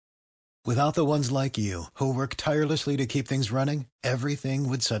Without the ones like you, who work tirelessly to keep things running, everything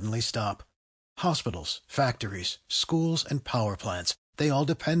would suddenly stop. Hospitals, factories, schools, and power plants, they all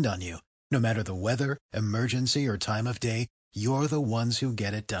depend on you. No matter the weather, emergency, or time of day, you're the ones who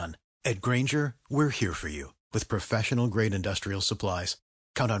get it done. At Grainger, we're here for you with professional-grade industrial supplies.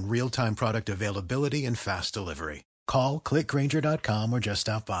 Count on real-time product availability and fast delivery. Call, click Grainger.com, or just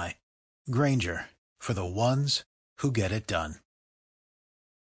stop by. Grainger, for the ones who get it done.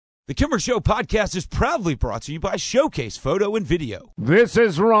 The Kimmer Show podcast is proudly brought to you by Showcase Photo and Video. This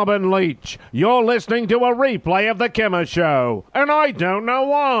is Robin Leach. You're listening to a replay of The Kimmer Show, and I don't know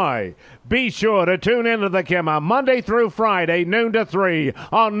why. Be sure to tune into The Kimmer Monday through Friday, noon to 3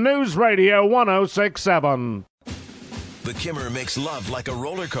 on News Radio 106.7. The Kimmer makes love like a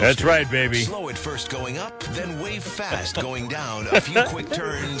roller coaster. That's right, baby. Slow at first going up, then wave fast going down. A few quick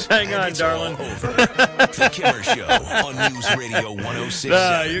turns. Hang on, it's darling. all over. The Kimmer Show on News Radio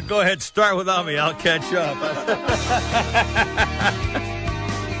 106.7. You go ahead, start without me. I'll catch up.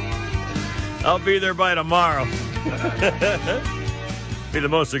 I'll be there by tomorrow. Be the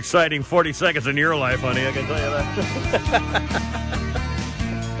most exciting 40 seconds in your life, honey. I can tell you that.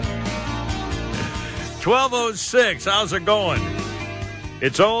 12:06. How's it going?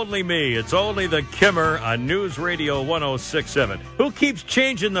 It's only me. It's only the Kimmer on News Radio 106.7. Who keeps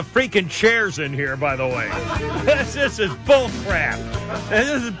changing the freaking chairs in here, by the way? This is bull crap. This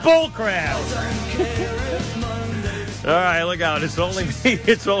is bull crap. All right, look out. It's only me.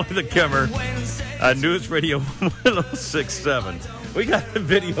 It's only the Kimmer on News Radio 106.7. We got to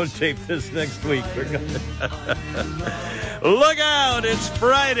videotape this next week. We're gonna Look out, it's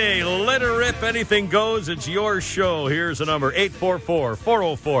Friday. Let her rip. Anything goes. It's your show. Here's the number,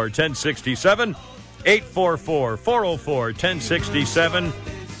 844-404-1067.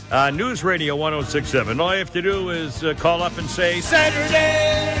 844-404-1067. News Radio 106.7. All you have to do is call up and say,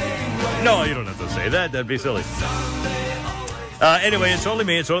 Saturday! No, you don't have to say that. That'd be silly. Anyway, it's only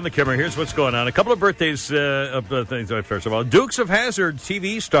me. It's only the Kimmer. Here's what's going on. A couple of birthdays things. First of all, Dukes of Hazzard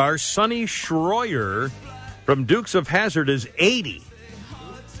TV star Sonny Schroyer from Dukes of Hazzard is 80.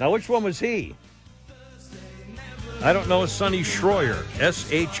 Now, which one was he? I don't know. Sonny Schroyer.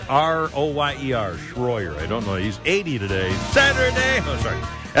 S-H-R-O-Y-E-R. Schroyer. I don't know. He's 80 today. Saturday. Oh, sorry.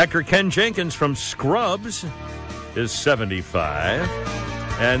 Actor Ken Jenkins from Scrubs is 75.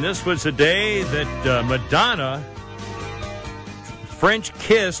 And this was the day that Madonna French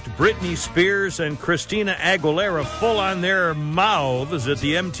kissed Britney Spears and Christina Aguilera full on their mouths at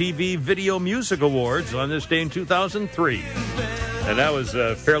the MTV Video Music Awards on this day in 2003. And that was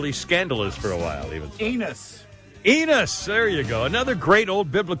fairly scandalous for a while, even. Enos. Enos, there you go. Another great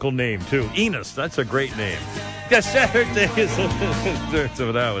old biblical name, too. Enos, that's a great name. Saturday is that's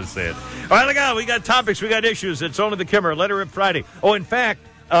what I was saying. All right, look out. We got topics, we got issues. It's only the Kimmer. Let her rip Friday. Oh, in fact,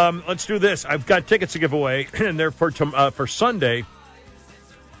 let's do this. I've got tickets to give away, and they're for Sunday.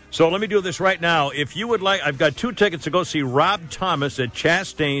 So let me do this right now. If you would like, I've got 2 tickets to go see Rob Thomas at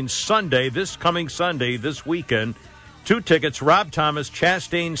Chastain Sunday, this coming Sunday, this weekend. 2 tickets, Rob Thomas,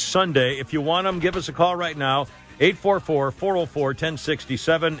 Chastain Sunday. If you want them, give us a call right now,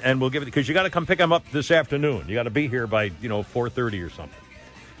 844-404-1067, and we'll give it, because you got to come pick them up this afternoon. You got to be here by, 4:30 or something.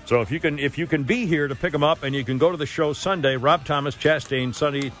 So if you can be here to pick them up, and you can go to the show Sunday, Rob Thomas, Chastain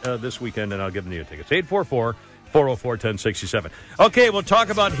Sunday this weekend, and I'll give them you tickets. 844-404-1067. Okay, we'll talk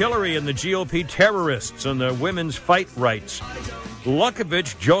about Hillary and the GOP terrorists and the women's fight rights.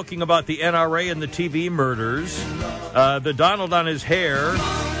 Lukovich joking about the NRA and the TV murders. The Donald on his hair.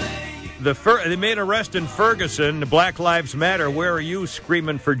 They made an arrest in Ferguson. Black Lives Matter. Where are you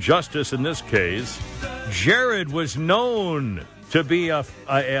screaming for justice in this case? Jared was known to be a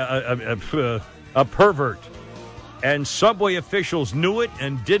pervert. And Subway officials knew it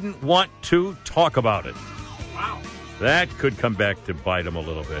and didn't want to talk about it. Wow. That could come back to bite them a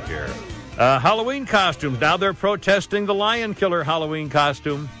little bit here. Halloween costumes. Now they're protesting the Lion Killer Halloween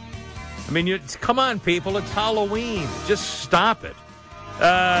costume. I mean, come on, people. It's Halloween. Just stop it.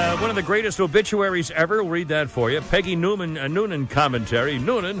 One of the greatest obituaries ever. We'll read that for you. Peggy Noonan commentary.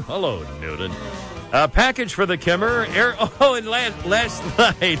 Noonan. Hello, Noonan. Package for the Kimmer. And last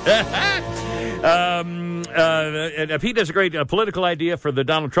night. Pete has a great political idea for the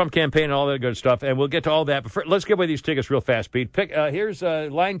Donald Trump campaign and all that good stuff, and we'll get to all that. But let's give away these tickets real fast, Pete. Here's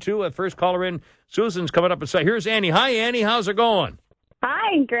line 2, first caller in. Susan's coming up and say, here's Annie. Hi, Annie. How's it going?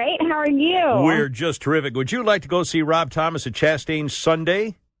 Hi, great. How are you? We're just terrific. Would you like to go see Rob Thomas at Chastain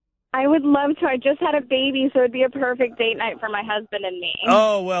Sunday? I would love to. I just had a baby, so it'd be a perfect date night for my husband and me.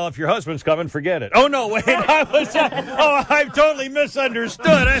 Oh, well, if your husband's coming, forget it. Oh, no, wait. I totally misunderstood.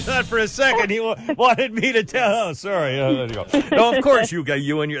 I thought for a second he wanted me to tell. Oh, sorry. There you go. No, of course,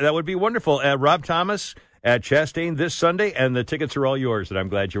 that would be wonderful. Rob Thomas at Chastain this Sunday, and the tickets are all yours, and I'm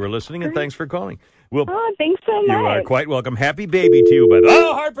glad you were listening, and thanks for calling. Thanks so much. You are quite welcome. Happy baby to you, by the way.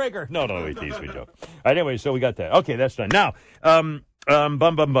 Oh, heartbreaker. No, we tease, we joke. Anyway, so we got that. Okay, that's done. Now, bum.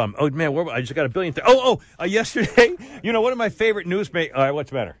 Oh, man, I just got a billion things. Yesterday, one of my favorite newsmakers. All right, what's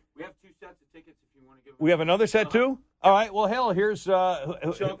the matter? We have 2 sets of tickets if you want to give them. We have another set, too? All right, well, hell, here's...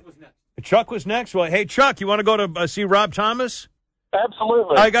 Chuck was next. Chuck was next? Well, hey, Chuck, you want to go to see Rob Thomas?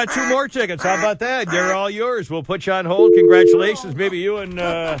 Absolutely. I got 2 more tickets. How about that? They're all yours. We'll put you on hold. Congratulations. Maybe you and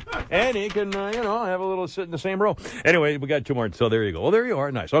Annie can, have a little sit in the same row. Anyway, we got 2 more. So there you go. Well, there you are.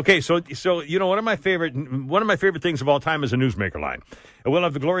 Nice. Okay, so one of my favorite things of all time is a newsmaker line. And we'll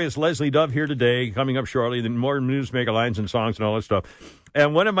have the glorious Leslie Dove here today, coming up shortly. Then more newsmaker lines and songs and all that stuff.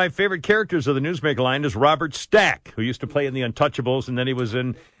 And one of my favorite characters of the newsmaker line is Robert Stack, who used to play in The Untouchables, and then he was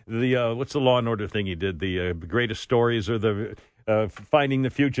in the what's the Law and Order thing he did? The Greatest Stories or the Finding the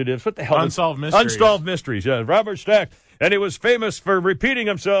Fugitives. What the hell? Unsolved Mysteries. Unsolved Mysteries, yeah. Robert Stack. And he was famous for repeating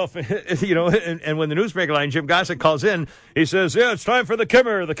himself, and when the newsmaker line, Jim Gossett, calls in, he says, yeah, it's time for the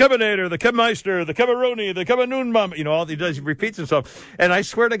Kimmer, the Kimminator, the Kimmeister, the Kimmeroni, the Kimmernoonbum. All he does, he repeats himself. And I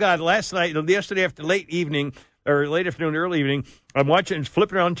swear to God, yesterday after late afternoon, early evening, I'm watching,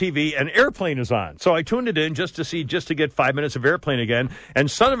 flipping around TV, and Airplane is on. So I tuned it in just to get 5 minutes of Airplane again. And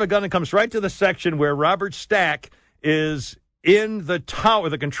son of a gun, it comes right to the section where Robert Stack is in the tower,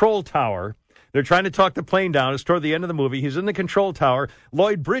 the control tower. They're trying to talk the plane down. It's toward the end of the movie. He's in the control tower.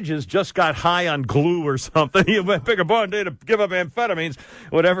 Lloyd Bridges just got high on glue or something. He pick a born day to give up amphetamines,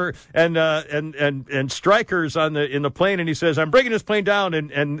 whatever. And Stryker's in the plane, and he says, "I'm bringing this plane down."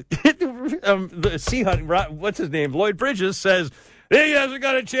 And the Sea Hunt, what's his name? Lloyd Bridges says he hasn't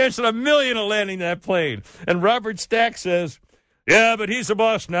got a chance in a million of landing that plane. And Robert Stack says, yeah, but he's the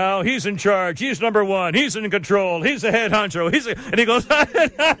boss now. He's in charge. He's number one. He's in control. He's the head honcho. And he goes,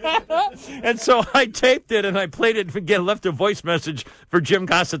 and so I taped it and I played it again, left a voice message for Jim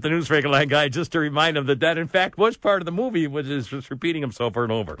Gossett, the newsmaker line guy, just to remind him that in fact was part of the movie, which is just repeating himself over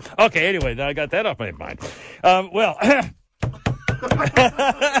and over. Okay, anyway, now I got that off my mind.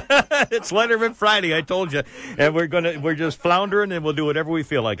 It's Letterman Friday, I told you. And we're just floundering and we'll do whatever we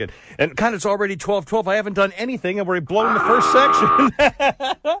feel like it. And God, it's already 12:12. I haven't done anything and we're blowing the first section.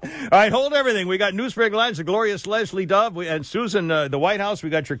 All right, hold everything. We got newsmaker lines, the glorious Leslie Dove and Susan, the White House. We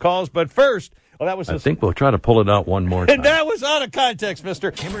got your calls. But first, I think we'll try to pull it out one more time. And that was out of context,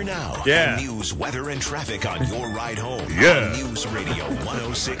 mister. Kimmer Now. Yeah. News, weather, and traffic on your ride home. Yeah. On News Radio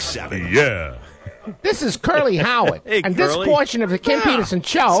 106.7. Yeah. This is Curly Howard, Hey, and Curly. this portion of the Kim Peterson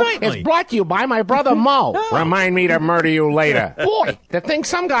Show certainly. is brought to you by my brother Mo. Remind me to murder you later. Boy, the things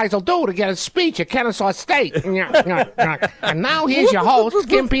some guys will do to get a speech at Kennesaw State. And now here's your host,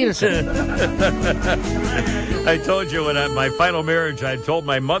 Kim Peterson. I told you when at my final marriage, I told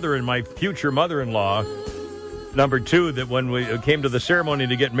my mother and my future mother-in-law, number 2, that when we came to the ceremony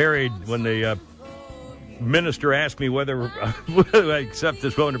to get married, when the minister asked me whether I accept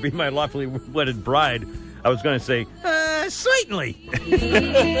this woman to be my lawfully wedded bride, I was going to say, certainly.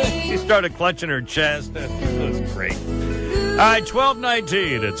 She started clutching her chest. That was great. All right,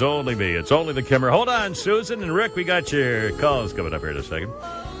 12:19. It's only me. It's only the Kimmer. Hold on, Susan and Rick. We got your calls coming up here in a second.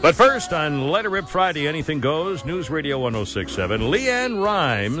 But first, on Let It Rip Friday, anything goes. News Radio 106.7. Leanne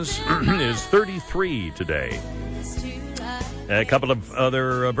Rhymes is 33 today. A couple of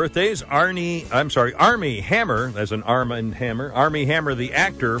other birthdays. Armie Hammer, as an Arm and Hammer. Armie Hammer, the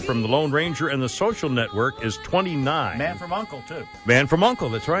actor from The Lone Ranger and The Social Network, is 29. Man from U.N.C.L.E., too. Man from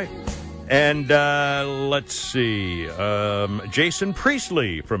U.N.C.L.E., that's right. And let's see. Jason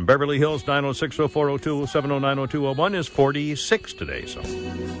Priestley from Beverly Hills, 906-0402-709-0201 is 46 today. So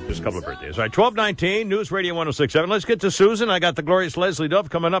just a couple of birthdays. All right, 12:19, News Radio 106.7. Let's get to Susan. I got the glorious Leslie Dove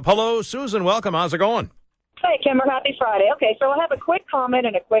coming up. Hello, Susan. Welcome. How's it going? Hey, Kimmer, happy Friday. Okay, so I have a quick comment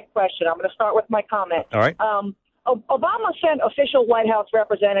and a quick question. I'm going to start with my comment. All right. Obama sent official White House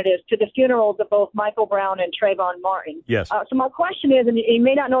representatives to the funerals of both Michael Brown and Trayvon Martin. Yes. So my question is, and you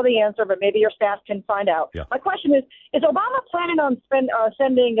may not know the answer, but maybe your staff can find out. Yeah. My question is Obama planning on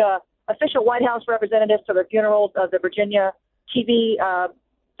sending official White House representatives to the funerals of the Virginia TV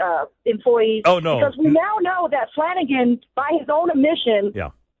employees? Oh, no. Because we now know that Flanagan, by his own admission,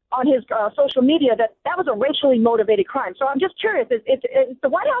 on his social media that was a racially motivated crime. So I'm just curious, is the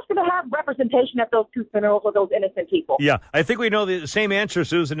White House going to have representation at those two funerals of those innocent people? Yeah, I think we know the same answer,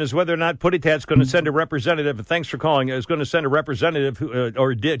 Susan, is whether or not Puttitat's going to send a representative, and thanks for calling, is going to send a representative,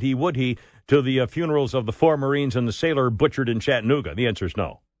 would he, to the funerals of the 4 Marines and the sailor butchered in Chattanooga? The answer is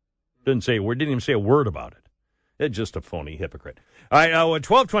no. Didn't even say a word about it. It's just a phony hypocrite. All right,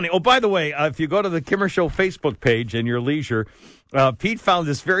 12:20. Oh, by the way, if you go to the Kimmer Show Facebook page in your leisure, Pete found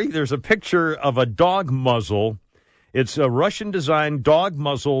there's a picture of a dog muzzle. It's a Russian-designed dog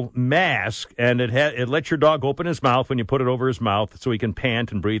muzzle mask, and it lets your dog open his mouth when you put it over his mouth so he can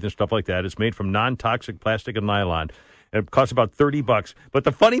pant and breathe and stuff like that. It's made from non-toxic plastic and nylon. It costs about $30. But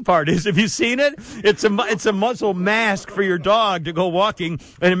the funny part is, have you seen it? It's a muzzle mask for your dog to go walking,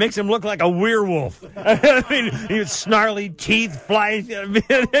 and it makes him look like a werewolf. I mean, his snarly teeth flying. I mean,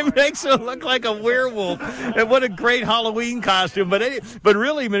 it makes him look like a werewolf. And what a great Halloween costume. But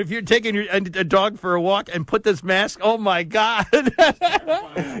really, I mean, if you're taking a dog for a walk and put this mask, oh my God,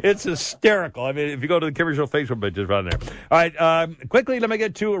 it's hysterical. I mean, if you go to the Kimmer Show Facebook page, it's right there. All right, quickly, let me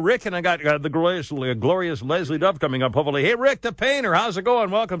get to Rick, and I got the glorious Leslie Dove coming up. Hopefully. Hey, Rick the painter, how's it going?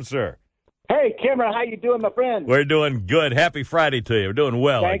 Welcome, sir. Hey, Kimmer, how you doing, my friend? We're doing good. Happy Friday to you. We're doing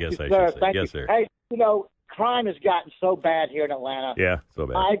well, Thank I guess you, I sir. should say. Thank Yes, you. sir. Hey, crime has gotten so bad here in Atlanta. Yeah, so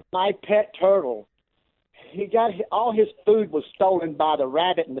bad. My pet turtle, all his food was stolen by the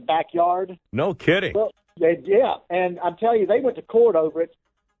rabbit in the backyard. No kidding. Well, yeah, and I'm telling you, they went to court over it,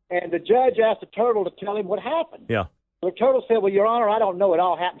 and the judge asked the turtle to tell him what happened. Yeah. The turtle said, well, Your Honor, I don't know. It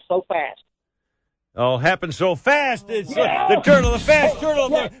all happened so fast. Oh, happened so fast. It's the turtle, the fast turtle,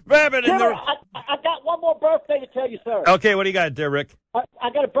 the rabbit, and Kimmer, I got one more birthday to tell you, sir. Okay, what do you got there, Rick? I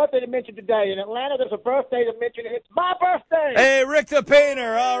got a birthday to mention today. In Atlanta, there's a birthday to mention. It's my birthday. Hey, Rick the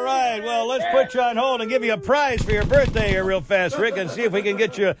painter. All right. Well, let's put you on hold and give you a prize for your birthday here real fast, Rick, and see if we can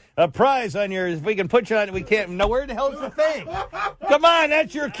get you a prize on if we can put you on. We can't. No, where the hell's the thing? Come on,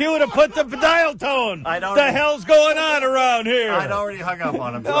 that's your cue to put the dial tone. What the hell's going on around here? I'd already hung up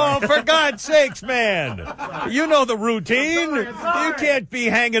on him. Oh, for God's sakes, man. You know the routine. You can't be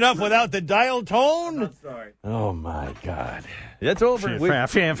hanging up without the dial tone. I'm sorry. Oh, my God. It's over.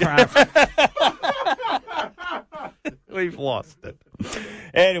 We've lost it.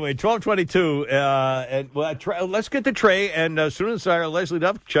 Anyway, 12:22. Let's get to Trey, and as soon as our Leslie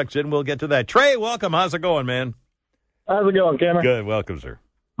Duff checks in, we'll get to that. Trey, welcome. How's it going, man? How's it going, Cameron? Good. Welcome, sir.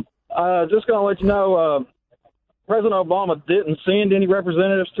 Just going to let you know, President Obama didn't send any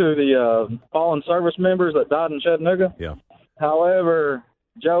representatives to the fallen service members that died in Chattanooga. Yeah. However,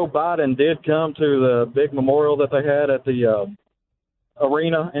 Joe Biden did come to the big memorial that they had at the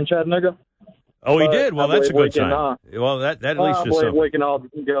arena in Chattanooga. Oh, he did? Well, that's a good sign. Well, that at least is something. We can all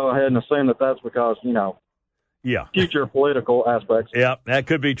go ahead and assume that that's because, yeah, future political aspects. Yeah, that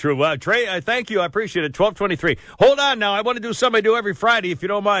could be true. Well, Trey, thank you. I appreciate it. 12:23. Hold on now. I want to do something I do every Friday, if you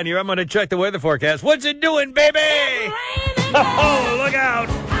don't mind. Here, I'm going to check the weather forecast. What's it doing, baby? Oh, look out.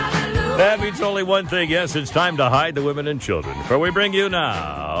 That means only one thing. Yes, it's time to hide the women and children. For we bring you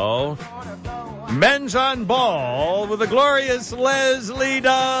now Men's on Ball with the glorious Leslie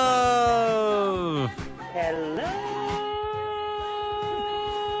Dove. Hello.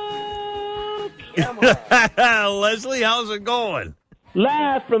 Leslie, how's it going?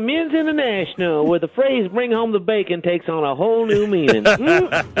 Live from Men's International, where the phrase "bring home the bacon" takes on a whole new meaning. How's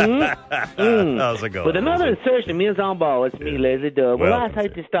it going? With another insertion of Men's on Ball, it's me, Leslie Dove. Well, I'd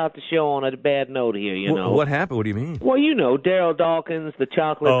hate to start the show on a bad note here, What happened? What do you mean? Well, Daryl Dawkins, the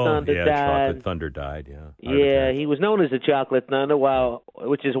Chocolate Thunder died. Chocolate Thunder died, Yeah, he was known as the Chocolate Thunder,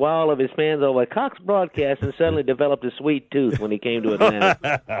 which is why all of his fans over at Cox Broadcasting suddenly developed a sweet tooth when he came to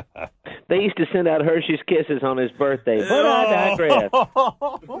Atlanta. They used to send out Hershey's Kisses on his birthday, but I digress.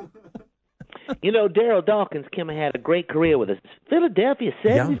 Daryl Dawkins, Kim, had a great career with the Philadelphia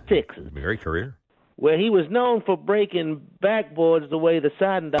 76ers. Great career. Where he was known for breaking backboards the way the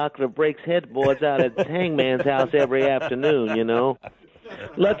siding doctor breaks headboards out at Hangman's house every afternoon,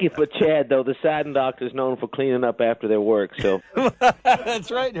 Lucky for Chad, though, the siding doctor's known for cleaning up after their work, so.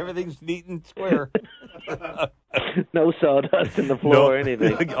 That's right. Everything's neat and square. No sawdust in the floor or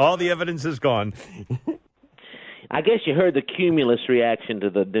anything. All the evidence is gone. I guess you heard the Cumulus reaction to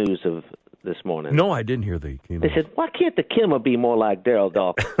the news of this morning. No, I didn't hear the Cumulus. They said, why can't the Kimmer be more like Daryl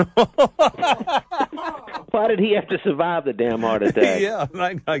Dawkins? Why did he have to survive the damn heart attack? Yeah,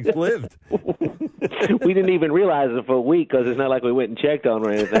 I lived. We didn't even realize it for a week because it's not like we went and checked on or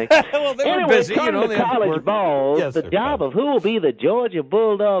anything. Well, they were Anyway, busy. come to They had to college work. balls. Yes, The sir. job of who will be the Georgia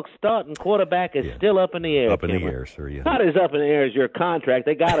Bulldogs starting quarterback is still up in the air. Up in the Kimmer. air, sir. Yeah. Not as up in the air as your contract.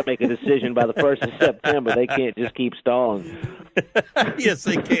 They got to make a decision by the 1st of September. They can't just keep stalling. Yes,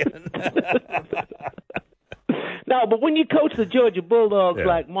 they can. No, but when you coach the Georgia Bulldogs Yeah.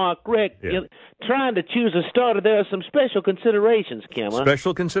 like Mark Richt, Yeah. you're trying to choose a starter. There are some special considerations, Kimmer.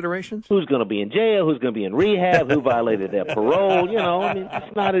 Special considerations? Who's going to be in jail? Who's going to be in rehab? Who violated their parole? You know, I mean,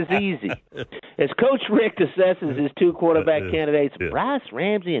 it's not as easy. As Coach Richt assesses his two quarterback candidates, Bryce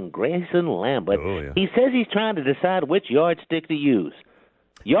Ramsey and Grayson Lambert, he says he's trying to decide which yardstick to use.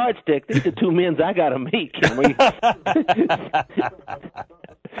 Yardstick, these are two men I got to meet, Kimmer.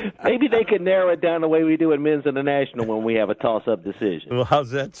 Maybe they could narrow it down the way we do at Men's International when we have a toss-up decision. Well,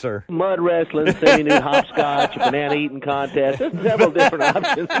 how's that, sir? Mud wrestling, semi-nude hopscotch, banana eating contest. There's several different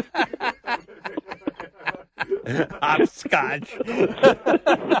options. Hopscotch.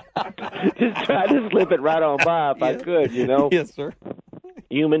 Just try to slip it right on by if I could, you know. Yes, sir.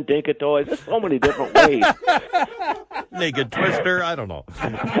 Human Tinker Toys. There's so many different ways. Naked Twister. I don't know.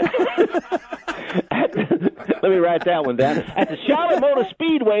 Let me write that one down. At the Charlotte Motor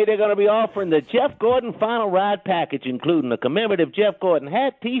Speedway, they're going to be offering the Jeff Gordon Final Ride package, including a commemorative Jeff Gordon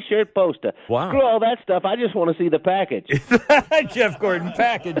hat, T-shirt, poster. Wow. Screw all that stuff. I just want to see the package. Jeff Gordon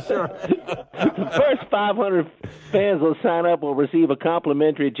package, sure. The first 500 fans will sign up will receive a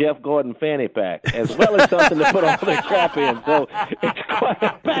complimentary Jeff Gordon fanny pack, as well as something to put all their crap in. So it's quite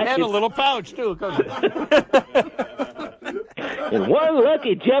a package. And a little pouch, too. And one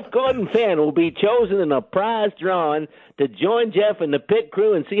lucky Jeff Gordon fan will be chosen in a prize drawing to join Jeff in the pit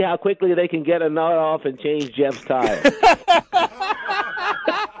crew and see how quickly they can get a knot off and change Jeff's tire.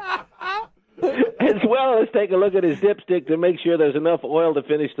 As well as take a look at his dipstick to make sure there's enough oil to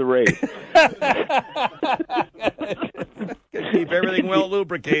finish the race. Keep everything well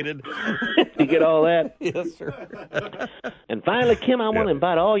lubricated. You get all that? Yes, sir. And finally, Kim, I want to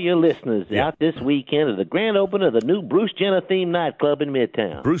invite all your listeners out this weekend to the grand opening of the new Bruce Jenner themed nightclub in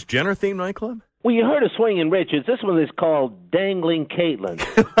Midtown. Bruce Jenner themed nightclub? Well, you heard of Swingin' Richards. This one is called Dangling Caitlin.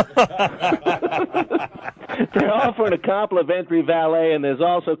 They're offering a complimentary valet, and there's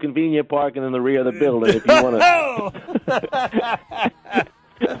also convenient parking in the rear of the building if you want to.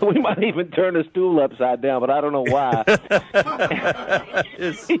 We might even turn the stool upside down, but I don't know why.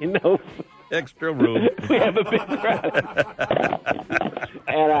 You know, extra room. We have a big crowd.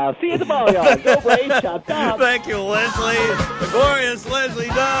 And I'll see you at the ball yard. Go Braves, shot top. Thank you, Leslie. The glorious Leslie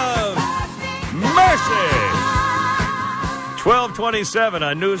Dove. Mercy. 1227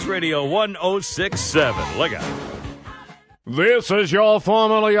 on News Radio 1067. Look out. This is your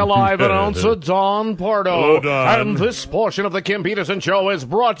formerly alive announcer, Don Pardo. Hello, Don. And this portion of the Kim Peterson Show is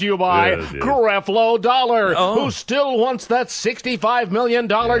brought to you by Yes, yes. Creflo Dollar, Oh. who still wants that $65 million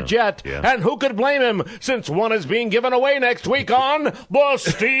jet. yeah. And who could blame him, since one is being given away next week on the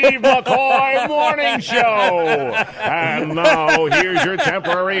Steve McCoy Morning Show. And now, here's your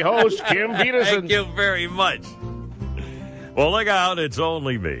temporary host, Kim Peterson. Thank you very much. Well, look out. It's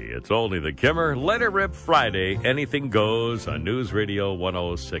only me. It's only the Kimmer. Let it rip Friday. Anything goes on News Radio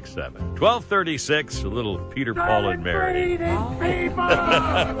 1067. 1236, a little Peter, Paul, and Mary.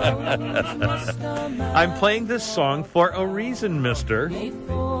 I'm playing this song for a reason, mister.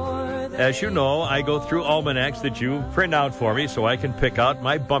 As you know, I go through almanacs that you print out for me so I can pick out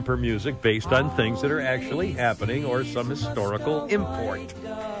my bumper music based on things that are actually happening or some historical import.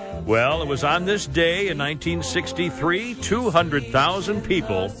 Well, it was on this day in 1963, 200,000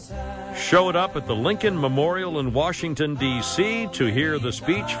 people showed up at the Lincoln Memorial in Washington, D.C. to hear the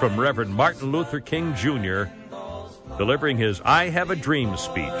speech from Reverend Martin Luther King Jr. delivering his I Have a Dream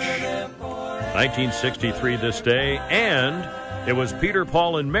speech. 1963 this day, and it was Peter,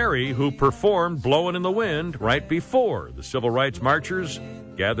 Paul, and Mary who performed Blowin' in the Wind right before the civil rights marchers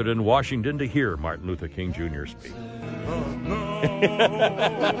gathered in Washington to hear Martin Luther King Jr. speak.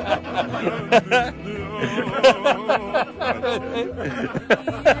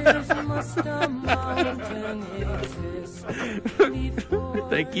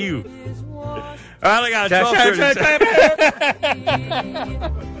 Thank you. All right, I got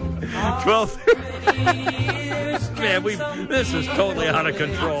 12. Man, this is totally out of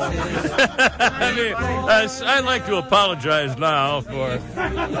control. I mean, I'd like to apologize now for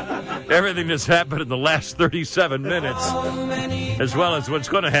everything that's happened in the last 37 minutes, as well as what's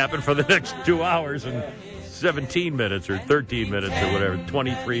going to happen for the next 2 hours and 17 minutes or 13 minutes or whatever,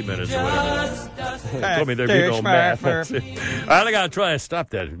 23 minutes or whatever. Told me there'd be no math. All right, I got to try to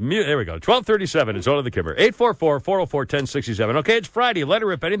stop that. There we go. 1237, it's on the Kimmer. 844-404-1067. Okay, it's Friday. Let her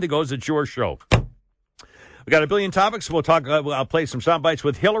rip. Anything goes. It's your show. We got a billion topics. We'll talk. I'll play some sound bites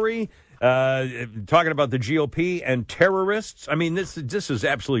with Hillary, talking about the GOP and terrorists. I mean, this is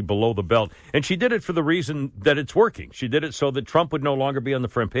absolutely below the belt. And she did it for the reason that it's working. She did it so that Trump would no longer be on the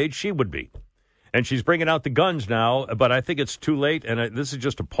front page. She would be. And she's bringing out the guns now, but I think it's too late, and this is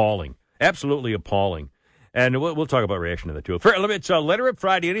just appalling. Absolutely appalling. And we'll talk about reaction to the two. It's Letter It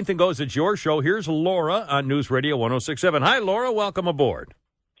Friday. Anything goes. It's your show. Here's Laura on News Radio 106.7. Hi, Laura. Welcome aboard.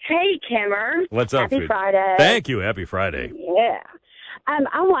 Hey, Kimmer. What's up, Happy Friday. Thank you. Happy Friday. Yeah.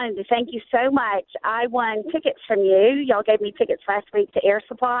 I wanted to thank you so much. I won tickets from you. Y'all gave me tickets last week to Air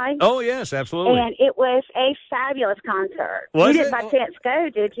Supply. Oh, yes, absolutely. And it was a fabulous concert. Was you didn't it? by chance go,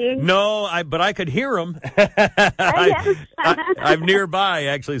 did you? No, but I could hear them. Yes. I'm nearby,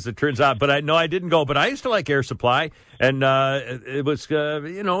 actually, as it turns out. But I didn't go. But I used to like Air Supply, and it was,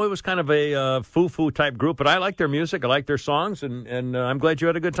 it was kind of a foo-foo type group. But I like their music. I like their songs, and I'm glad you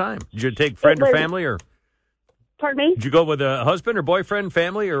had a good time. Did you take friend or family or? Pardon me? Did you go with a husband or boyfriend,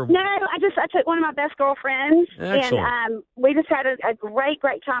 family, or? No, I took one of my best girlfriends. Excellent. And we just had a great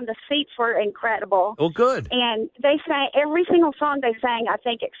time. The seats were incredible. Oh, good. And they sang, every single song they sang, I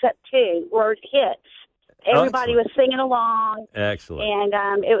think, except two, were hits. Everybody was singing along. Excellent.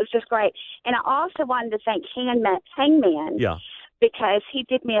 And it was just great. And I also wanted to thank Hangman. Yeah. Because he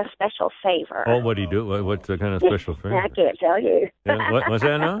did me a special favor. Oh, what did he do? What's the kind of special favor? I can't tell you. Yeah, what's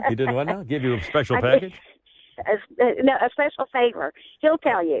that now? He did what now? Give you a special package? A special favor. He'll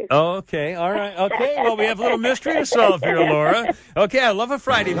tell you. Oh, okay. All right. Okay. Well, we have a little mystery to solve here, Laura. Okay. I love a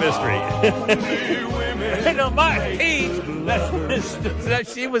Friday mystery.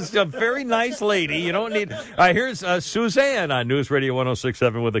 She was a very nice lady. You don't need. All right. Here's Suzanne on News Radio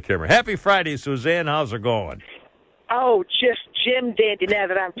 106.7 with the camera. Happy Friday, Suzanne. How's it going? Oh, just Jim Dandy now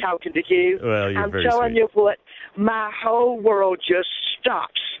that I'm talking to you. Well, you're I'm very telling sweet. you what, my whole world just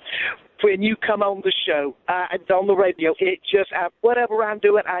stops when you come on the show. It's on the radio. It just, whatever I'm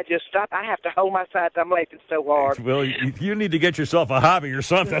doing, I just stop. I have to hold my sides. I'm laughing so hard. Well, you need to get yourself a hobby or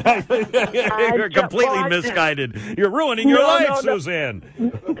something. You're completely misguided. You're ruining your life, Suzanne.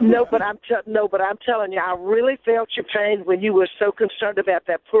 No, but I'm telling you, I really felt your pain when you were so concerned about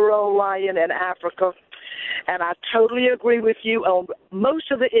that poor old lion in Africa. And I totally agree with you on most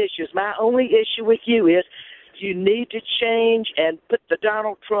of the issues. My only issue with you is you need to change and put the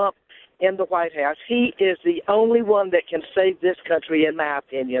Donald Trump in the White House. He is the only one that can save this country, in my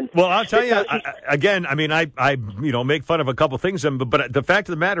opinion. Well, I'll tell you, again, I mean, I make fun of a couple things, but the fact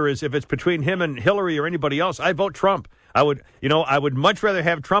of the matter is, if it's between him and Hillary or anybody else, I vote Trump. I would much rather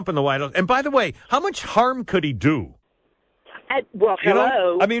have Trump in the White House. And by the way, how much harm could he do? Well,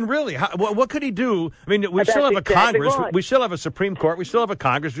 hello. I mean, really, what could he do? I mean, we still have a Congress. Right. We still have a Supreme Court. We still have a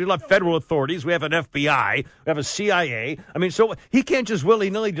Congress. We still have federal authorities. We have an FBI. We have a CIA. I mean, so he can't just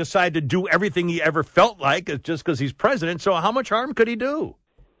willy-nilly decide to do everything he ever felt like just because he's president. So how much harm could he do?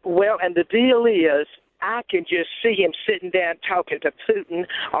 Well, and the deal is, I can just see him sitting down talking to Putin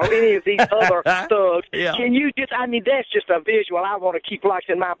or any of these other thugs. Yeah. Can you just, I mean, that's just a visual I want to keep locked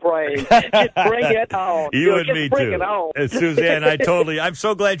in my brain. Just bring it on. You and just me, bring too. it on. Suzanne, I'm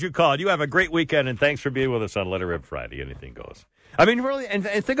so glad you called. You have a great weekend, and thanks for being with us on Letter Rip Friday. Anything goes. I mean, really, and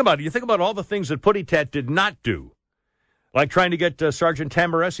think about it. You think about all the things that Puttitat did not do, like trying to get Sergeant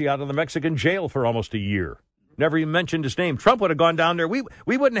Tamburesi out of the Mexican jail for almost a year. Never even mentioned his name. Trump would have gone down there. We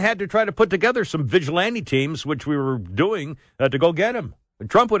wouldn't have had to try to put together some vigilante teams, which we were doing, to go get him. And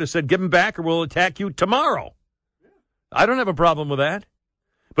Trump would have said, give him back or we'll attack you tomorrow. I don't have a problem with that.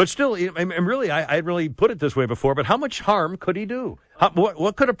 But still, and really, I really put it this way before, but how much harm could he do?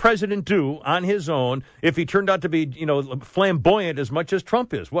 What could a president do on his own if he turned out to be, flamboyant as much as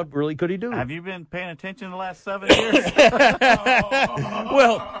Trump is? What really could he do? Have you been paying attention the last 7 years?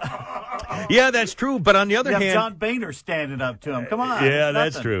 Well, yeah, that's true. But on the other hand, John Boehner standing up to him. Come on. Yeah,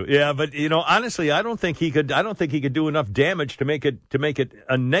 that's true. Yeah, but honestly, I don't think he could do enough damage to make it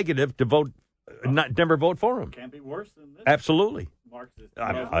a negative to vote, never vote for him. Can't be worse than this. Absolutely.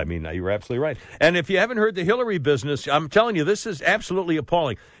 I mean, you're absolutely right. And if you haven't heard the Hillary business, I'm telling you, this is absolutely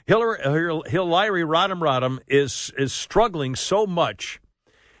appalling. Hillary Rodham is struggling so much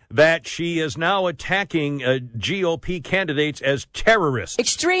that she is now attacking GOP candidates as terrorists.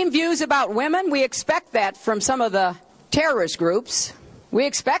 Extreme views about women, we expect that from some of the terrorist groups. We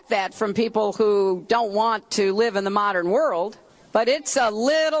expect that from people who don't want to live in the modern world. But it's a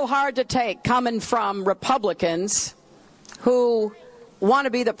little hard to take coming from Republicans who want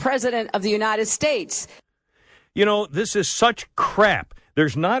to be the president of the United States. This is such crap.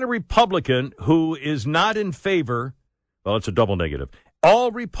 There's not a Republican who is not in favor. Well, it's a double negative.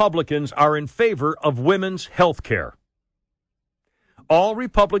 All Republicans are in favor of women's health care. all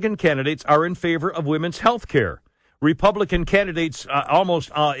Republican candidates are in favor of women's health care. Republican candidates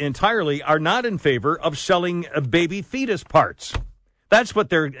almost entirely are not in favor of selling baby fetus parts. That's what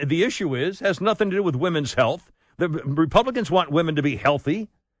the issue is. Has nothing to do with women's health. The Republicans want women to be healthy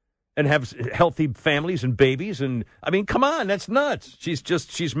and have healthy families and babies. And I mean, come on, that's nuts.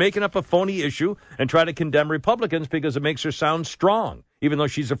 She's making up a phony issue and trying to condemn Republicans because it makes her sound strong, even though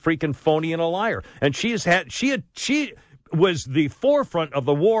she's a freaking phony and a liar. And she was the forefront of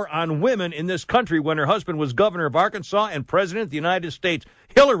the war on women in this country when her husband was governor of Arkansas and president of the United States.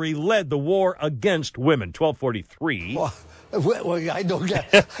 Hillary led the war against women. 1243. Well, I don't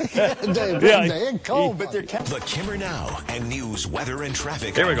get cold, but they're The Kimmer Now and news, weather, and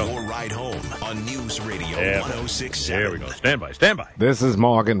traffic Here we on go. your ride home on News Radio Yeah. 106.7. There we go. Stand by. This is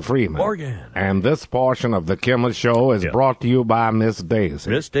Morgan Freeman. Morgan. And this portion of the Kimmel Show is brought to you by Miss Daisy.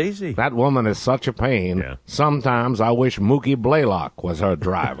 Miss Daisy. That woman is such a pain. Yeah. Sometimes I wish Mookie Blaylock was her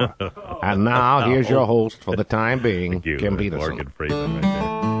driver. And now, here's your host for the time being, Kim Peterson. Morgan Freeman right there.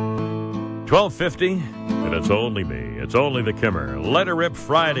 1250, and it's only me. It's only the Kimmer. Let her rip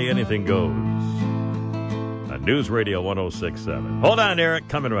Friday, anything goes. On News Radio 106.7. Hold on, Eric.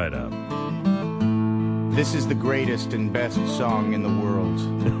 Coming right up. This is the greatest and best song in the world.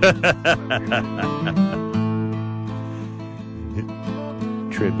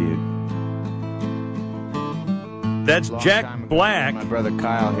 Tribute. That's Long Jack time ago, Black. My brother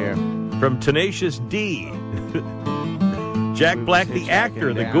Kyle here. From Tenacious D. Jack Black, the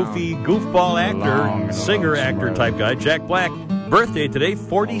actor, the goofy goofball actor, singer, actor type guy. Jack Black, birthday today,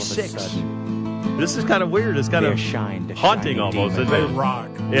 46. This is kind of weird. It's kind of haunting almost. Isn't it?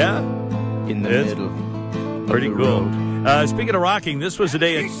 Rock. Yeah. In the middle. Pretty cool. Speaking of rocking, this was the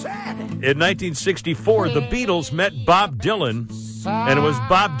day in 1964 the Beatles met Bob Dylan, and it was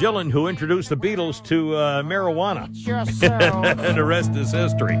Bob Dylan who introduced the Beatles to marijuana. And the rest is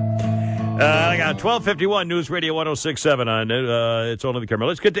history. I got 1251 News Radio 106.7 on It's Only the Camera.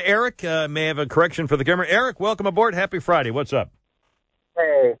 Let's get to Eric. May have a correction for the camera. Eric, welcome aboard. Happy Friday. What's up?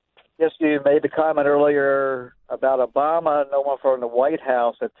 Hey, yes, you made the comment earlier about Obama, no one from the White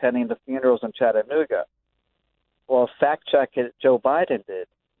House attending the funerals in Chattanooga. Well, fact check it, Joe Biden did.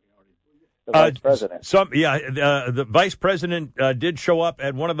 The vice president. The vice president did show up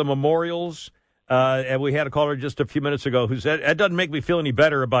at one of the memorials. And we had a caller just a few minutes ago who said, it doesn't make me feel any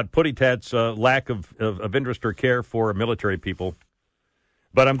better about Putty Tat's lack of interest or care for military people.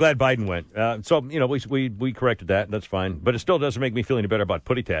 But I'm glad Biden went. We corrected that. And that's fine. But it still doesn't make me feel any better about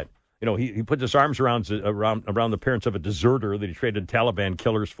Putty Tat. You know, he put his arms around the parents of a deserter that he traded Taliban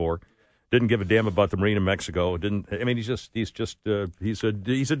killers for. Didn't give a damn about the Marine in Mexico. He's a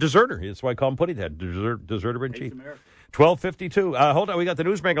deserter. That's why I call him Putty Tat, deserter in chief. 1252. Hold on, we got the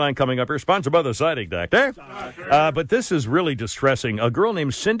Newsmaker line coming up here, sponsored by the Siding Doctor. But this is really distressing. A girl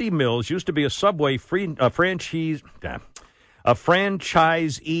named Cindy Mills used to be a Subway franchisee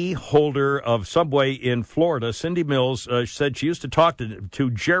holder of Subway in Florida. Cindy Mills said she used to talk to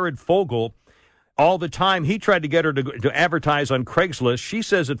Jared Fogle all the time. He tried to get her to advertise on Craigslist. She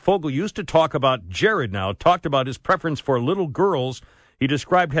says that Fogle used to talked about his preference for little girls. He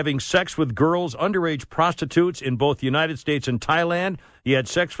described having sex with girls, underage prostitutes in both the United States and Thailand. He had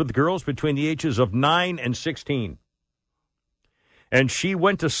sex with girls between the ages of 9 and 16. And she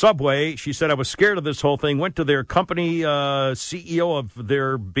went to Subway. She said, I was scared of this whole thing. Went to their company CEO of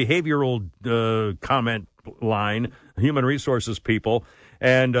their behavioral comment line, human resources people.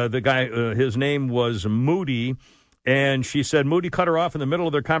 And the guy, his name was Moody. And she said Moody cut her off in the middle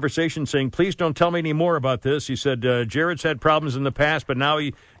of their conversation saying, please don't tell me any more about this. He said, Jared's had problems in the past, but now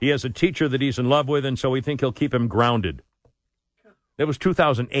he has a teacher that he's in love with, and so we think he'll keep him grounded. That was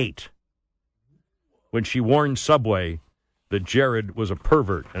 2008 when she warned Subway that Jared was a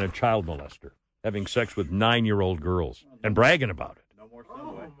pervert and a child molester, having sex with 9-year-old girls and bragging about it. No more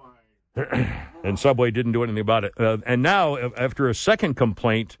Subway. And Subway didn't do anything about it. And now, after a second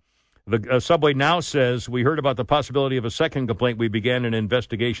complaint, the Subway now says, we heard about the possibility of a second complaint. We began an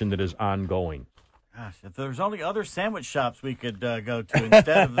investigation that is ongoing. Gosh, if there's only other sandwich shops we could go to instead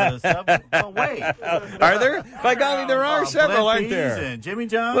of the Subway. Well, wait. Are there? By golly, there are several, aren't there? And Jimmy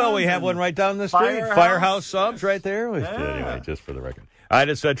John's. Well, we have one right down the street. Firehouse Subs right there. Yeah. Anyway, just for the record. All right,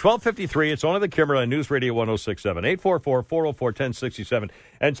 it's 12:53. It's only the Kimmer on News Radio 106.7. 844-404-1067.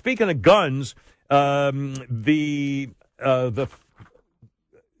 And speaking of guns, I was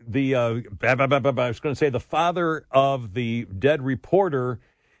going to say the father of the dead reporter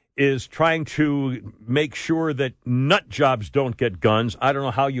is trying to make sure that nut jobs don't get guns. I don't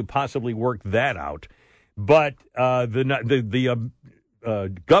know how you possibly work that out, but the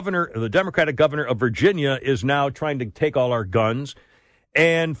governor, the Democratic governor of Virginia, is now trying to take all our guns.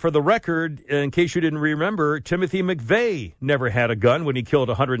 And for the record, in case you didn't remember, Timothy McVeigh never had a gun when he killed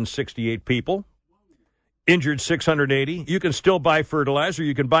 168 people, injured 680. You can still buy fertilizer.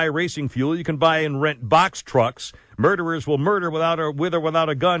 You can buy racing fuel. You can buy and rent box trucks. Murderers will murder with or without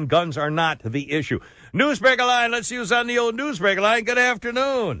a gun. Guns are not the issue. Newsbreaker line. Let's see who's on the old Newsbreaker line. Good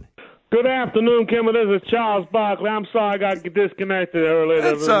afternoon. Good afternoon, Kimmer. This is Charles Barkley. I'm sorry I got disconnected earlier.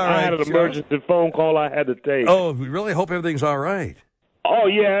 That's all right, I had an emergency phone call I had to take. Oh, we really hope everything's all right. Oh,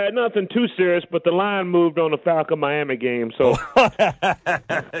 yeah, nothing too serious, but the line moved on the Falcon-Miami game, so.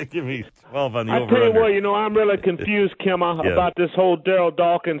 Give me 12 on the I over-under. tell you what, I'm really confused, Kimmer, about this whole Daryl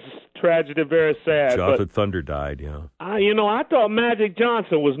Dawkins tragedy. Very sad. Chocolate Thunder died, yeah. I thought Magic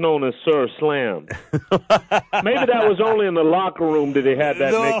Johnson was known as Sir Slam. Maybe that was only in the locker room that he had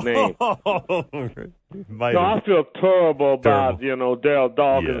that nickname. No, I feel terrible about, Daryl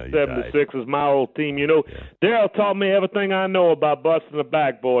Dawkins, 76ers, my old team. Daryl taught me everything I know about busting the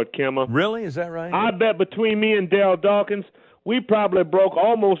backboard, Kimmer. Really? Is that right? I bet between me and Daryl Dawkins, we probably broke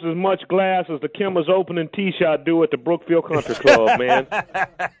almost as much glass as the Kimmer's opening tee shot do at the Brookfield Country Club, man.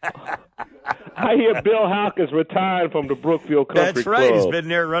 I hear Bill Hawkins retired from the Brookfield Country Club. That's right. He's been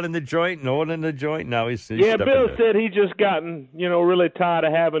there running the joint and owning the joint. Now he's Bill there. said he just gotten, really tired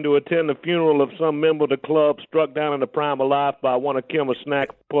of having to attend the funeral of some member of the club struck down in the prime of life by one of Kimmer's snack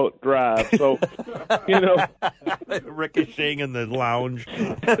drive. So, ricocheting in the lounge,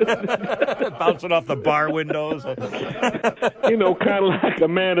 bouncing off the bar windows. Kind of like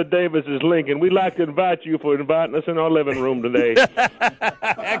Amanda Davis's Lincoln. We'd like to invite you for inviting us in our living room today.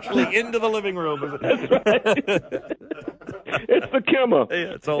 Actually, into the living room. That's right. It's the Kimmer.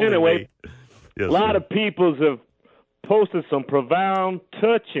 Yeah, it's only anyway, yes, a lot of people have posted some profound,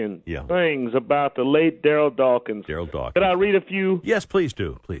 touching things about the late Daryl Dawkins. Could I read a few? Yes, please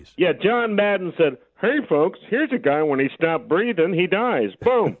do. Please. Yeah, John Madden said, "Hey, folks, here's a guy when he stopped breathing, he dies."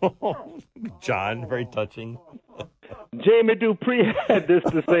 Boom. John, very touching. Jamie Dupree had this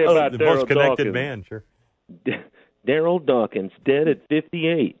to say about the Daryl most connected Dawkins. man, sure. Daryl Dawkins, dead at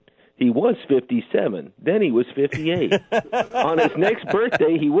 58. He was 57. Then he was 58. On his next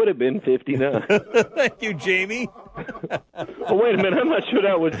birthday, he would have been 59. Thank you, Jamie. Oh, wait a minute. I'm not sure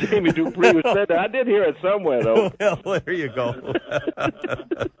that was Jamie Dupree who said that. I did hear it somewhere, though. Well, there you go.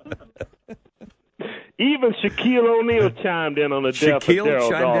 Even Shaquille O'Neal chimed in on the death of Daryl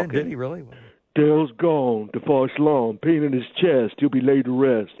Dawkins. Did he really? Daryl's gone. DeForest Long, pain in his chest. He'll be laid to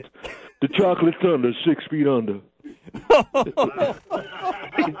rest. The Chocolate Thunder, 6 feet under.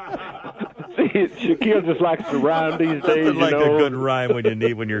 See, Shaquille just likes to rhyme these days. Nothing like a good rhyme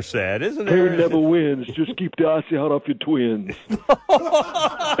when you're sad, isn't it? Pain never wins. Just keep the icy hot off your twins.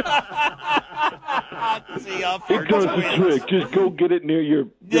 It does the trick. Just go get it near your,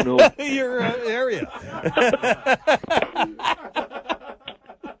 your area.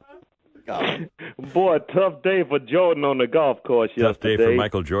 Boy, tough day for Jordan on the golf course yesterday. Tough day for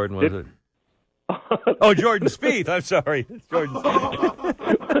Michael Jordan, was it? Oh, Jordan Spieth. I'm sorry. It's Jordan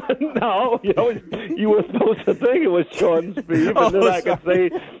Spieth. No, you were supposed to think it was Jordan Spieth, and then I could say,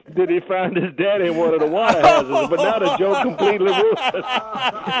 did he find his daddy in one of the water hazards? But now the joke completely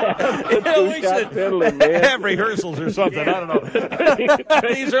ruined. Have rehearsals or something. I don't know.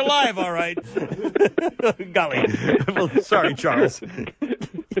 These are live, all right. Golly. Well, sorry, Charles.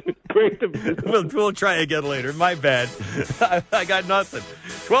 Great. We'll try again later. My bad. I got nothing.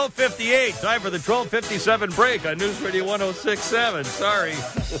 12:58. Time for the 12:57 break on News Radio 106.7. Sorry.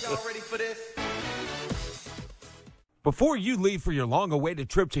 Before you leave for your long-awaited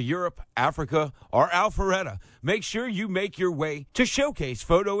trip to Europe, Africa, or Alpharetta, make sure you make your way to Showcase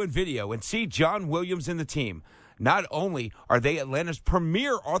Photo and Video and see John Williams and the team. Not only are they Atlanta's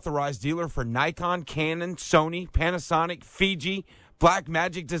premier authorized dealer for Nikon, Canon, Sony, Panasonic, Fiji,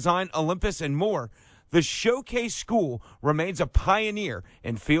 Blackmagic Design, Olympus, and more, the Showcase School remains a pioneer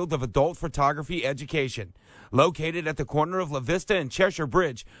in field of adult photography education. Located at the corner of La Vista and Cheshire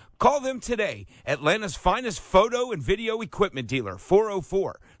Bridge, call them today. Atlanta's finest photo and video equipment dealer,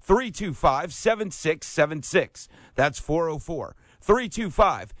 404-325-7676. That's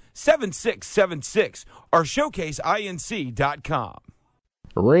 404-325-7676 or showcaseinc.com.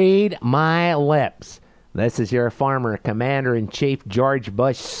 Read my lips. This is your former Commander-in-Chief George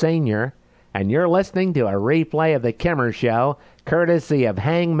Bush Sr., and you're listening to a replay of The Kimmer Show, courtesy of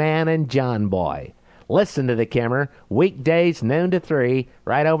Hangman and John Boy. Listen to The Kimmer, weekdays noon to 3,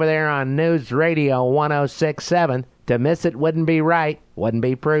 right over there on News Radio 106.7. To miss it wouldn't be right, wouldn't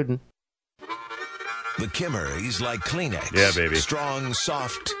be prudent. The Kimmer, he's like Kleenex. Yeah, baby. Strong,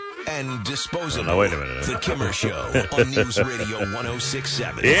 soft, and disposable. Oh, no, wait a minute. The Kimmer Show on News Radio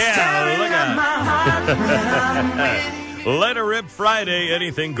 106.7. Yeah, look out. Let Her Rip Friday,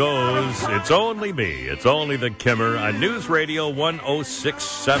 anything goes. It's only me. It's only the Kimmer on News Radio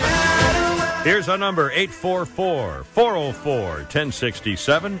 1067. Here's our number,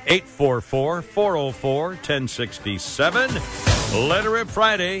 844-404-1067. 844-404-1067. Let Her Rip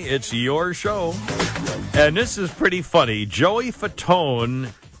Friday. It's your show. And this is pretty funny. Joey Fatone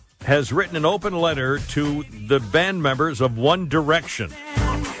has written an open letter to the band members of One Direction.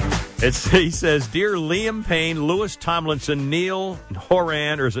 He says, Dear Liam Payne, Louis Tomlinson, Neil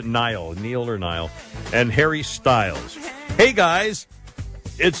Horan, or is it Niall? Neil or Niall? And Harry Styles. Hey, guys,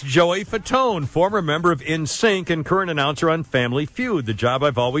 it's Joey Fatone, former member of NSYNC and current announcer on Family Feud, the job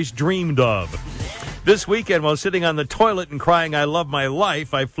I've always dreamed of. This weekend, while sitting on the toilet and crying, I love my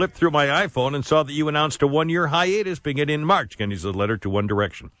life, I flipped through my iPhone and saw that you announced a one-year hiatus beginning in March. Again, he's a letter to One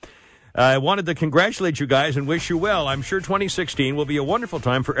Direction. I wanted to congratulate you guys and wish you well. I'm sure 2016 will be a wonderful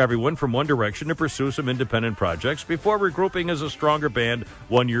time for everyone from One Direction to pursue some independent projects before regrouping as a stronger band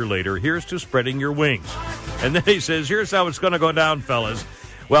 1 year later. Here's to spreading your wings. And then he says, here's how it's going to go down, fellas.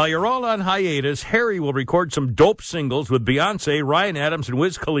 While you're all on hiatus, Harry will record some dope singles with Beyonce, Ryan Adams, and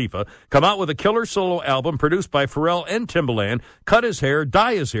Wiz Khalifa, come out with a killer solo album produced by Pharrell and Timbaland, cut his hair,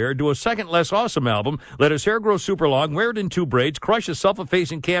 dye his hair, do a second less awesome album, let his hair grow super long, wear it in 2 braids, crush a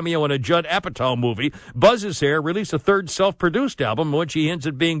self-effacing cameo in a Judd Apatow movie, buzz his hair, release a third self-produced album in which he hints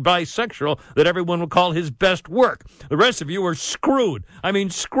at being bisexual that everyone will call his best work. The rest of you are screwed. I mean,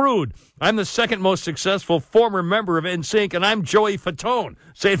 screwed. I'm the second most successful former member of NSYNC, and I'm Joey Fatone.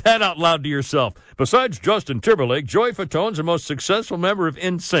 Say that out loud to yourself. Besides Justin Timberlake, Joey Fatone's the most successful member of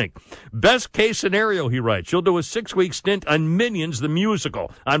NSYNC. Best case scenario, he writes, you'll do a 6-week stint on Minions the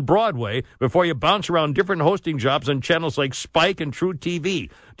Musical on Broadway before you bounce around different hosting jobs on channels like Spike and True TV.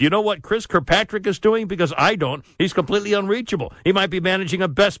 Do you know what Chris Kirkpatrick is doing? Because I don't. He's completely unreachable. He might be managing a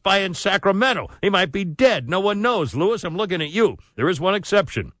Best Buy in Sacramento. He might be dead. No one knows. Louis, I'm looking at you. There is one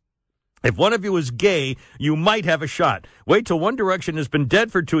exception. If one of you is gay, you might have a shot. Wait till One Direction has been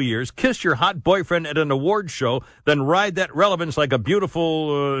dead for 2 years, kiss your hot boyfriend at an award show, then ride that relevance like a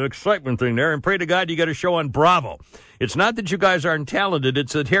beautiful excitement thing there, and pray to God you get a show on Bravo. It's not that you guys aren't talented,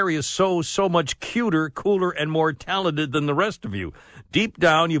 it's that Harry is so much cuter, cooler, and more talented than the rest of you. Deep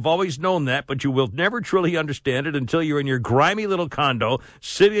down, you've always known that, but you will never truly understand it until you're in your grimy little condo,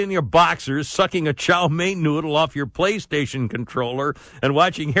 sitting in your boxers, sucking a chow mein noodle off your PlayStation controller, and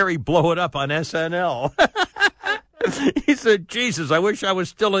watching Harry blow it up on SNL. He said, Jesus, I wish I was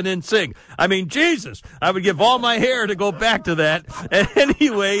still in NSYNC. I mean, Jesus, I would give all my hair to go back to that. And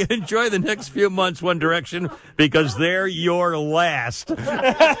anyway, enjoy the next few months, One Direction, because they're your last. Joey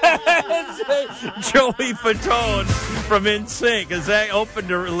Fatone from NSYNC. Is that opened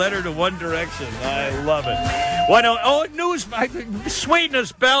a letter to One Direction? I love it. Why don't, news,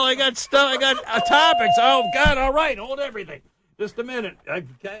 sweetness, Bell. I got stuff, I got topics. Oh, God, all right, hold everything. Just a minute. I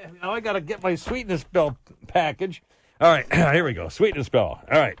got to get my sweetness bell package. All right, here we go. Sweetness bell.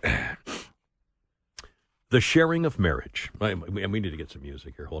 All right. The sharing of marriage. We need to get some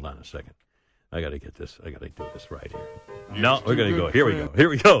music here. Hold on a second. I got to get this. I got to do this right here. No, we're going to go. Here we go. Here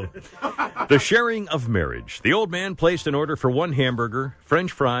we go. The sharing of marriage. The old man placed an order for 1 hamburger,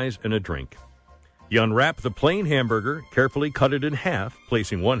 French fries, and a drink. He unwrapped the plain hamburger, carefully cut it in half,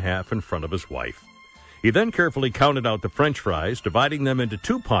 placing 1 half in front of his wife. He then carefully counted out the French fries, dividing them into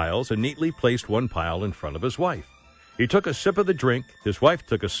 2 piles, and neatly placed 1 pile in front of his wife. He took a sip of the drink, his wife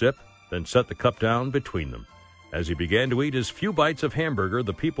took a sip, then set the cup down between them. As he began to eat his few bites of hamburger,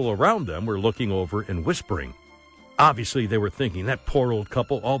 the people around them were looking over and whispering. Obviously, they were thinking, that poor old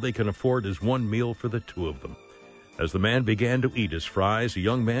couple, all they can afford is 1 meal for the 2 of them. As the man began to eat his fries, a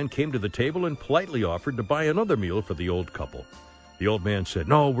young man came to the table and politely offered to buy another meal for the old couple. The old man said,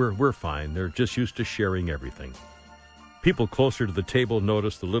 no, we're fine. They're just used to sharing everything. People closer to the table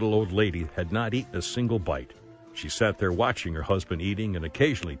noticed the little old lady had not eaten a single bite. She sat there watching her husband eating and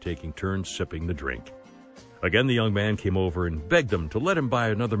occasionally taking turns sipping the drink. Again, the young man came over and begged them to let him buy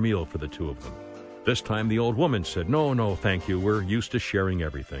another meal for the 2 of them. This time, the old woman said, no, thank you. We're used to sharing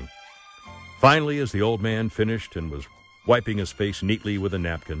everything. Finally, as the old man finished and was wiping his face neatly with a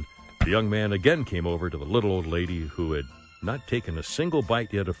napkin, the young man again came over to the little old lady who had not taken a single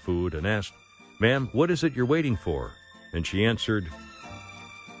bite yet of food and asked, Ma'am, what is it you're waiting for? And she answered,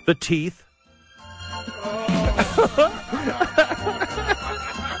 the teeth.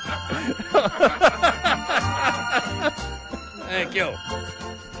 Thank you.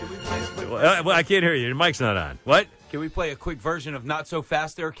 Well, I can't hear you. Your mic's not on. What? Can we play a quick version of Not So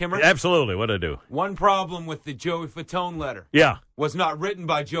Fast there, Kimmer? Absolutely. What'd I do? One problem with the Joey Fatone letter. Yeah. Was not written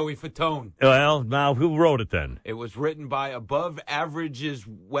by Joey Fatone. Well, now who wrote it then? It was written by Above Average's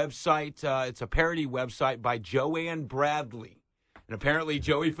website. It's a parody website by Joanne Bradley. And apparently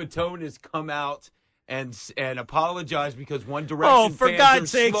Joey Fatone has come out and apologized because One Direction Oh, for fans God's are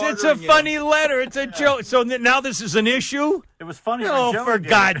sakes, it's a slaughtering funny him. letter. It's a joke. So now this is an issue? It was funny. Oh, when for Joey did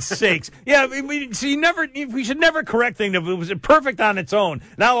God's it. sakes. Yeah, we should never correct things. It was perfect on its own.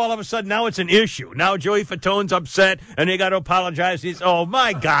 Now, all of a sudden, now it's an issue. Now Joey Fatone's upset, and they got to apologize. Oh,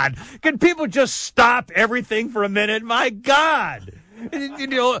 my God. Can people just stop everything for a minute? My God. You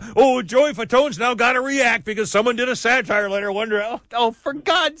know, Joey Fatone's now got to react because someone did a satire letter. Oh, for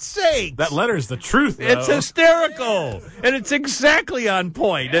God's sake! That letter is the truth, though. It's hysterical, and it's exactly on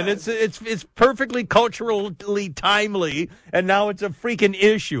point, and it's perfectly culturally timely. And now it's a freaking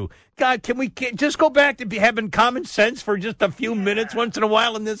issue. God, can we just go back to having common sense for just a few minutes once in a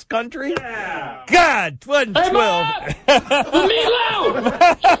while in this country? Yeah. God, 12. The meatloaf!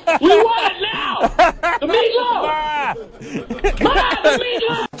 We want it now! The meatloaf! The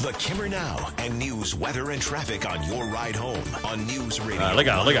meatloaf! The Kimmer Now and news, weather, and traffic on your ride home on News Radio Look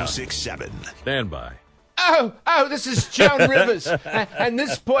out. 1067. Stand by. Oh, this is Joan Rivers. And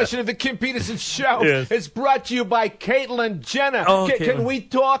this portion of the Kim Peterson Show is brought to you by Caitlyn Jenner. Oh, Can we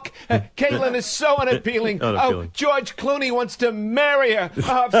talk? Caitlyn is so unappealing. George Clooney wants to marry her.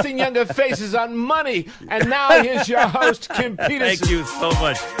 I've seen younger faces on Money. And now here's your host, Kim Peterson. Thank you so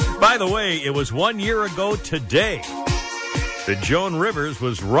much. By the way, it was 1 year ago today that Joan Rivers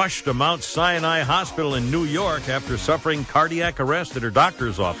was rushed to Mount Sinai Hospital in New York after suffering cardiac arrest at her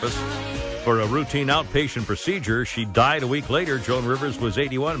doctor's office for a routine outpatient procedure. She died a week later. Joan Rivers was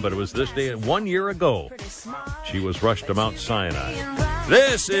 81, but it was this day 1 year ago she was rushed to Mount Sinai.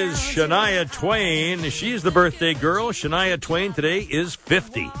 This is Shania Twain. She's the birthday girl. Shania Twain today is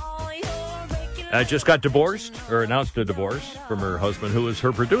 50. Just got divorced, or announced a divorce from her husband, who is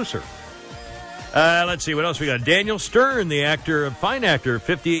her producer. Let's see what else we got. Daniel Stern, the actor, fine actor,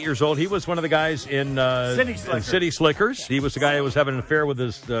 58 years old. He was one of the guys in City Slickers. He was the guy who was having an affair with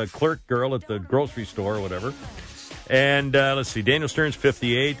his clerk girl at the grocery store or whatever. And let's see, Daniel Stern's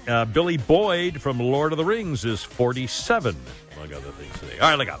 58. Billy Boyd from Lord of the Rings is 47. Among other things today. All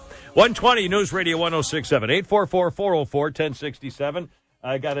right, look out. 120 News Radio 1067. 844-404-1067.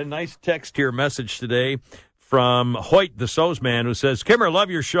 I got a nice text here message today from Hoyt, the So's man, who says, Kimmer,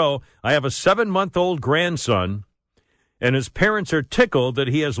 love your show. I have a 7-month-old grandson, and his parents are tickled that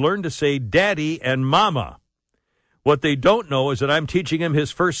he has learned to say daddy and mama. What they don't know is that I'm teaching him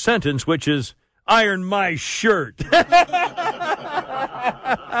his first sentence, which is, iron my shirt.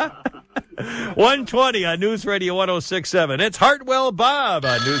 120 on News Radio 1067. It's Hartwell Bob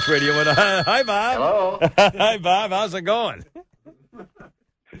on News Radio 106. Hi, Bob. Hello. Hi, Bob. How's it going?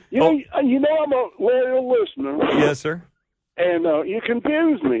 You know, I'm a loyal listener. Yes, sir. And you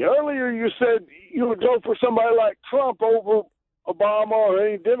confused me. Earlier you said you would go for somebody like Trump over Obama or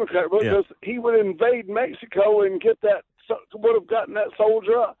any Democrat because he would invade Mexico and would have gotten that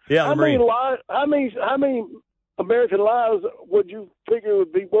soldier up. Yeah, how many American lives would you figure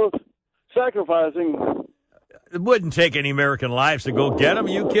would be worth sacrificing? It wouldn't take any American lives to go get him. Are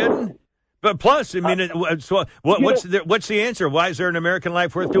you kidding? But plus, I mean, what's the answer? Why is there an American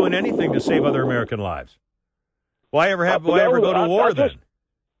life worth doing anything to save other American lives? Why ever go to war then?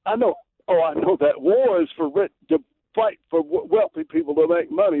 I know. Oh, I know that war is to fight for wealthy people to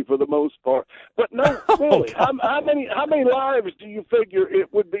make money for the most part. But no, really, how many lives do you figure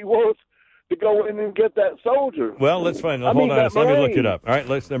it would be worth to go in and get that soldier? Well, let's find. Hold on, let me look it up. All right,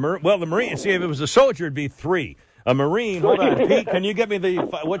 the Marine. See, if it was a soldier, it'd be 3. A Marine, hold on. Pete, can you get me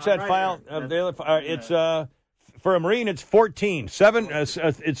what's that file? It's for a Marine, it's 14. 7,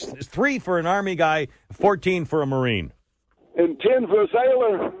 it's 3 for an Army guy, 14 for a Marine. And 10 for a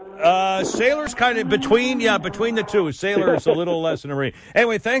sailor? Sailor's kind of between the two. Sailor is a little less than a Marine.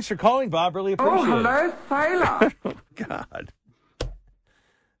 Anyway, thanks for calling, Bob. Really appreciate it. hello, sailor. Oh, God.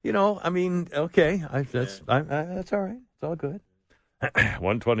 You know, I mean, okay. That's all right. It's all good.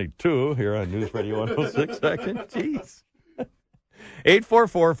 122 here on News Radio 106. Jeez.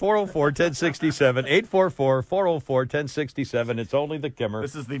 844-404-1067. 844-404-1067. It's only the Kimmer.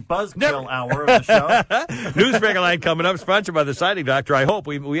 This is the buzzkill hour of the show. News Break Line coming up, sponsored by the Siding Doctor. I hope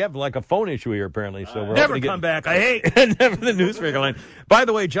we have like a phone issue here apparently. So we're never come back. I hate never the News Break Line. By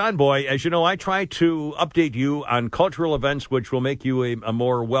the way, John Boy, as you know, I try to update you on cultural events which will make you a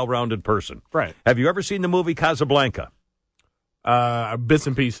more well-rounded person. Right. Have you ever seen the movie Casablanca? Bits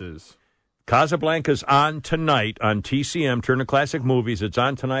and pieces. Casablanca's on tonight on TCM, Turner Classic Movies. It's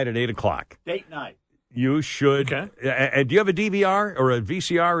on tonight at 8 o'clock. Date night. You should. Okay. And do you have a DVR or a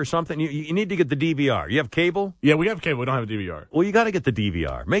VCR or something? You need to get the DVR. You have cable? Yeah, we have cable. We don't have a DVR. Well, you got to get the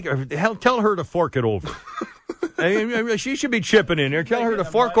DVR. Tell her to fork it over. I mean, she should be chipping in there. Tell her to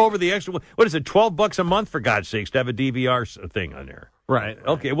fork over the extra. What is it? $12 a month, for God's sakes, to have a DVR thing on there. Right.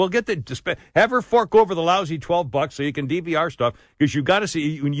 Okay. Well, have her fork over the lousy $12 so you can DVR stuff, because you got to see.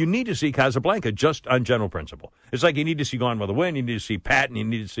 You need to see Casablanca just on general principle. It's like you need to see Gone with the Wind. You need to see Patton. You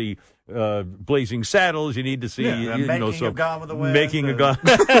need to see Blazing Saddles. You need to see Making of Gone with the Wind. Making of Gone.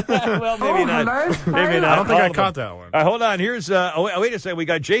 Well, maybe not. Maybe not. I don't think I caught that one. Hold on. Here's. Wait a second. We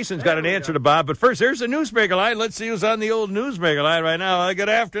got Jason's got an answer to Bob, but first, here's the Newsmaker line. Let's see who's on the old Newsmaker line right now. Good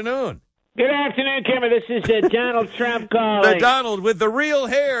afternoon. Good afternoon, Kimmer. This is Donald Trump calling. Donald, with the real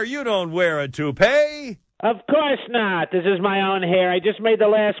hair, you don't wear a toupee. Of course not. This is my own hair. I just made the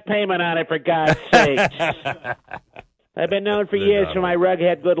last payment on it, for God's sakes. I've been known for years for my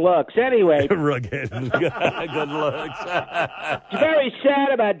rughead good looks. Anyway. Rughead good looks. It's very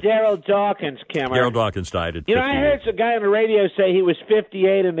sad about Daryl Dawkins, Kimmer. Daryl Dawkins died at 58. You know, I heard some guy on the radio say he was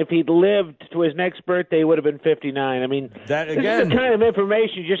 58, and if he'd lived to his next birthday, he would have been 59. I mean, that this again, is the kind of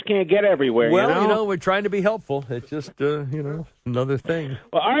information you just can't get everywhere. Well, you know, we're trying to be helpful. It's just, another thing.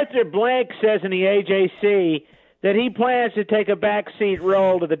 Well, Arthur Blank says in the AJC that he plans to take a backseat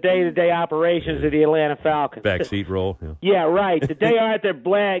role to the day-to-day operations of the Atlanta Falcons. Backseat role? Yeah, right. The day Arthur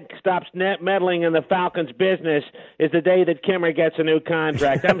Blank stops meddling in the Falcons' business is the day that Kimmer gets a new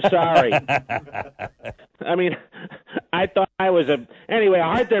contract. I'm sorry. I mean, I thought I was Anyway,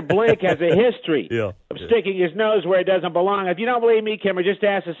 Arthur Blank has a history of sticking his nose where it doesn't belong. If you don't believe me, Kimmer, just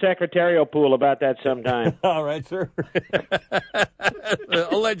ask the secretarial pool about that sometime. All right, sir.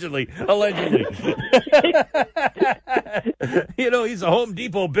 Allegedly. He's a Home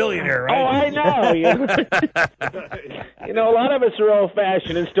Depot billionaire, right? Oh, I know. A lot of us are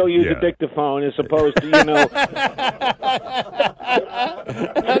old-fashioned and still use a dictaphone as opposed to,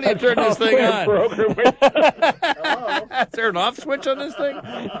 How do you turn this thing on? Is there an off switch on this thing?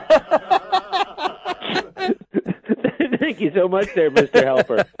 Thank you so much there, Mr.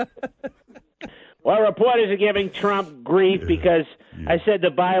 Helper. Well, reporters are giving Trump grief because I said the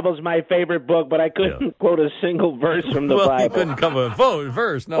Bible's my favorite book, but I couldn't quote a single verse from the Bible. You couldn't come a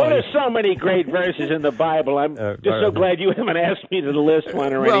verse, no. Well, there's so many great verses in the Bible. I'm just so glad you haven't asked me to list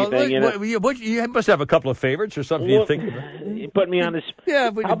one or anything. You must have a couple of favorites or something you think about. You put me on this.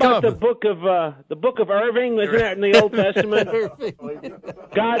 Yeah, but how about the book of Irving? Isn't that in the Old Testament?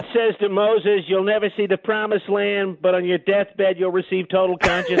 God says to Moses, "You'll never see the Promised Land, but on your deathbed you'll receive total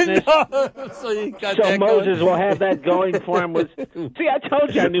consciousness." So Moses will have that going for him. See, I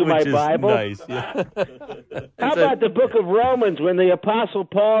told you I knew my Bible. Nice. Yeah. How about the book of Romans when the Apostle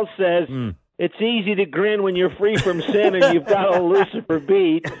Paul says, it's easy to grin when you're free from sin and you've got a Lucifer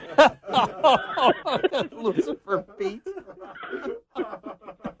beat. Lucifer beat.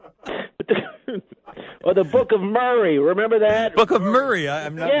 Or the book of Murray, remember that? Book of Murray,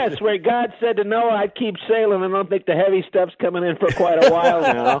 I'm not... Yes, where God said to Noah, I'd keep sailing, and I don't think the heavy stuff's coming in for quite a while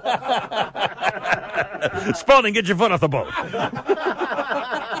now. Spalding, get your foot off the boat.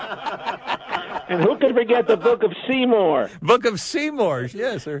 And who can forget the book of Seymour? Book of Seymour,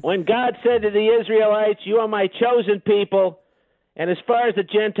 yes, sir. When God said to the Israelites, you are my chosen people, and as far as the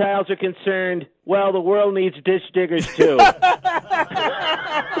Gentiles are concerned, well, the world needs ditch diggers too.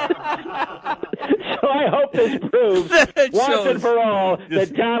 So I hope this proves once and for all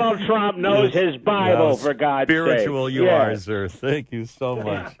that Donald Trump knows his Bible, for God's sake. Spiritual you are, sir. Thank you so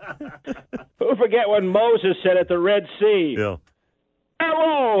much. Who forget what Moses said at the Red Sea? Yeah.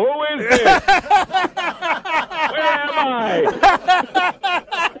 Hello, who is this? Where am I?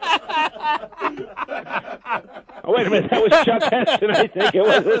 Oh, wait a minute, that was Chuck Heston, I think it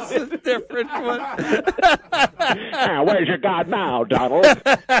was. This is a different one. Where's your God now, Donald?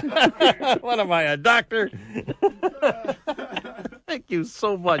 What am I, a doctor? Thank you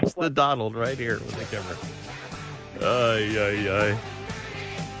so much, the Donald right here with the camera. Ay.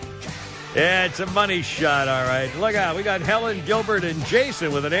 Yeah, it's a money shot, all right. Look out, we got Helen, Gilbert, and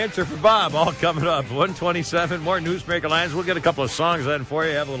Jason with an answer for Bob, all coming up. 127, more Newsmaker lines. We'll get a couple of songs in for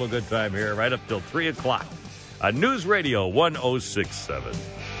you. Have a little good time here, right up till 3 o'clock on News Radio 1067.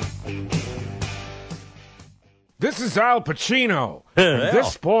 This is Al Pacino. And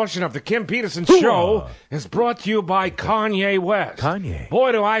this portion of the Kim Peterson Show is brought to you by Kanye West. Kanye.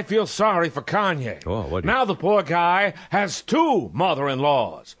 Boy, do I feel sorry for Kanye. Now the poor guy has 2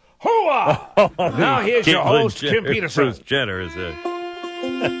 mother-in-laws. Hooah! Now here's your host, Kim Peterson. Bruce Jenner is it.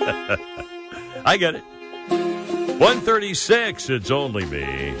 I get it. 136, it's only me.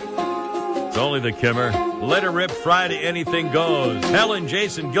 It's only the Kimmer. Let her rip Friday, anything goes. Helen,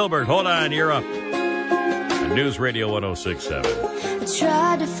 Jason, Gilbert, hold on, you're up. on News Radio 106.7. I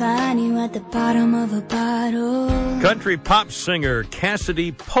tried to find you at the bottom of a bottle. Country pop singer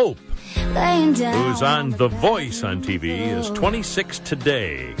Cassidy Pope, who's on The Voice on TV, is 26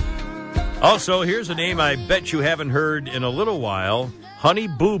 today. Also, here's a name I bet you haven't heard in a little while, Honey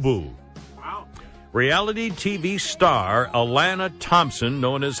Boo Boo. Wow. Reality TV star Alana Thompson,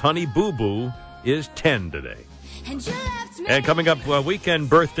 known as Honey Boo Boo, is 10 today. And coming up, weekend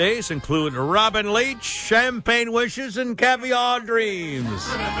birthdays include Robin Leach, Champagne Wishes, and Caviar Dreams.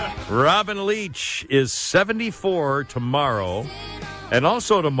 Robin Leach is 74 tomorrow. And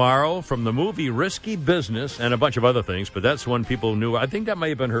also tomorrow, from the movie Risky Business and a bunch of other things, but that's one people knew. I think that may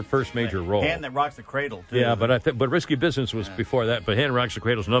have been her first major role. Hand That Rocks the Cradle, too. Yeah, but Risky Business was before that, but Hand That Rocks the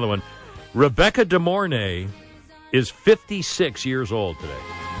Cradle is another one. Rebecca De Mornay is 56 years old today.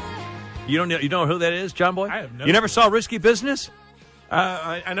 You know who that is, John Boy? I have no You never saw Risky Business?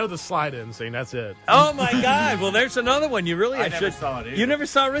 I know the slide-in scene. That's it. Oh my God! Well, there's another one. You really should. Never saw it either. You never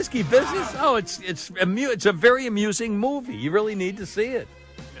saw Risky Business? Oh, it's a very amusing movie. You really need to see it.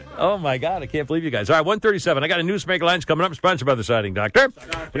 Oh my God! I can't believe you guys. All right, 1:37. I got a Newsmaker Lines coming up, sponsored by the Siding Doctor.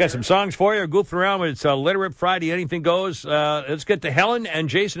 We got some songs for you. Goofing around with it's Let It Rip Friday. Anything goes. Let's get to Helen and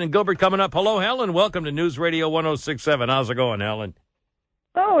Jason and Gilbert coming up. Hello, Helen. Welcome to News Radio 106.7. How's it going, Helen?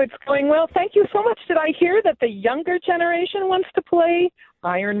 Oh, it's going well. Thank you so much. Did I hear that the younger generation wants to play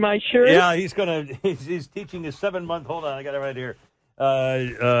Iron My Shirt? Yeah, he's teaching his 7-month. Hold on, I got it right here.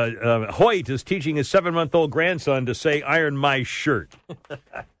 Hoyt is teaching his 7-month-old grandson to say "Iron My Shirt."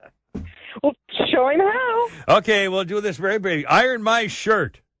 Well, show him how. Okay, we'll do this very briefly. Iron my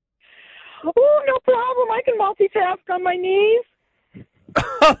shirt. Oh, no problem. I can multitask on my knees.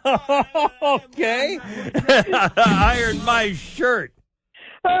 Okay. Iron my shirt.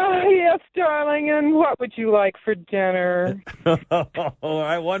 Yes, darling. And what would you like for dinner? All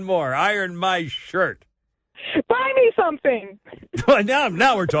right, one more. Iron my shirt. Buy me something.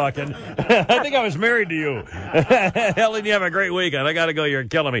 Now we're talking. I think I was married to you. Helen, you have a great weekend. I got to go. You're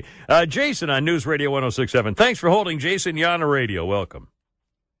killing me. Jason on News Radio 106.7. Thanks for holding, Jason. You're on the radio. Welcome.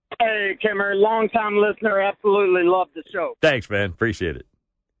 Hey, Kimmer. Long-time listener. Absolutely love the show. Thanks, man. Appreciate it.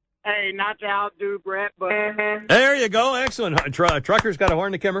 Hey, not to outdo Brett, but... There you go. Excellent. Trucker's got a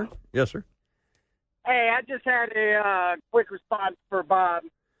horn to Kimmer? Yes, sir. Hey, I just had a quick response for Bob,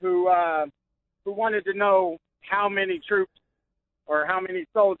 who wanted to know how many troops or how many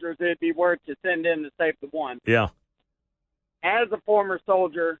soldiers it'd be worth to send in to save the one. Yeah. As a former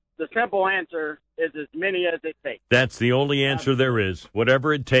soldier, the simple answer is as many as it takes. That's the only answer there is.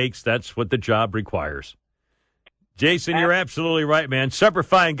 Whatever it takes, that's what the job requires. Jason, you're absolutely right, man. Semper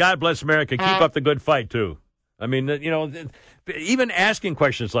Fi and God bless America. Keep up the good fight, too. I mean, even asking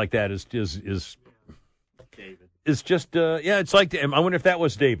questions like that is just, it's like, I wonder if that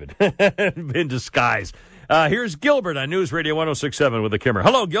was David in disguise. Here's Gilbert on News Radio 106.7 with the Kimmer.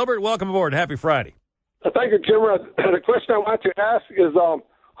 Hello, Gilbert. Welcome aboard. Happy Friday. Thank you, Kimmer. The question I want to ask is how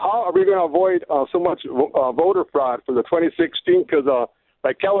are we going to avoid so much voter fraud for the 2016? Because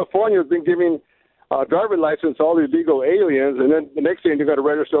like California has been giving driver's license to all the illegal aliens, and then the next thing they're going to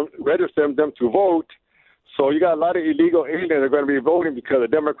register them to vote. So you got a lot of illegal aliens that are going to be voting because the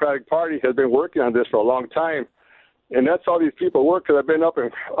Democratic Party has been working on this for a long time. And that's how these people work, because I've been up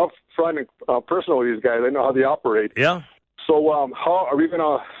front and personal with these guys. I know how they operate. Yeah. So how are we going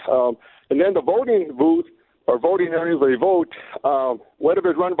to and then the voting booth or voting areas where they vote, what if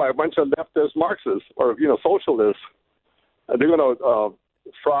it's run by a bunch of leftist Marxists or, socialists? They're going to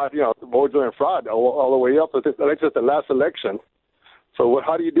fraud, votes and fraud all the way up. That's just the last election. So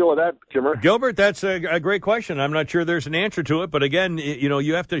how do you deal with that, Kimmer? Gilbert, that's a great question. I'm not sure there's an answer to it. But again,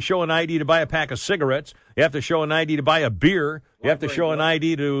 you have to show an ID to buy a pack of cigarettes. You have to show an ID to buy a beer. You have to show an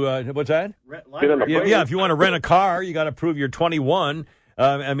ID to, what's that? Yeah, if you want to rent a car, you got to prove you're 21.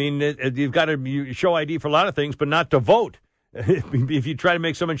 You've got to show ID for a lot of things, but not to vote. If you try to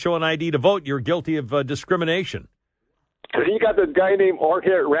make someone show an ID to vote, you're guilty of discrimination. You got this guy named Jorge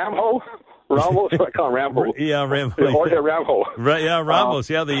Ramos. Ramos? I call him Rambo. Yeah, Rambo. Jorge Rambo. Right, yeah, Ramos.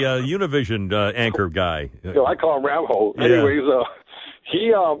 The Univision anchor guy. I call him Rambo. Yeah. Anyways,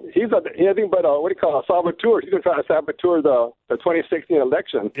 he's anything but a saboteur. He's going to try to saboteur the 2016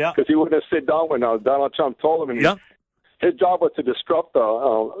 election. Yeah. Because he wouldn't sit down when Donald Trump told him. And his job was to disrupt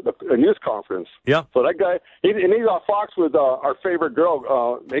the news conference. Yeah. So that guy, he's on Fox with our favorite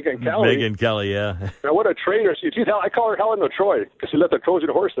girl, Megyn Kelly. Megyn Kelly, yeah. Now, what a traitor. I call her Helen of Troy because she let the Trojan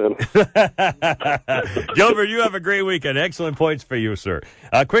horse in. Gilbert, you have a great weekend. Excellent points for you, sir.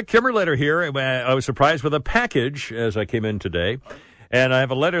 Quick Kimmer letter here. I was surprised with a package as I came in today. And I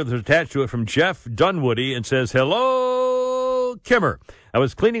have a letter that's attached to it from Jeff Dunwoody and says, "Hello, Kimmer. I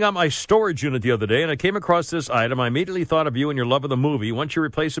was cleaning out my storage unit the other day, and I came across this item. I immediately thought of you and your love of the movie. Once you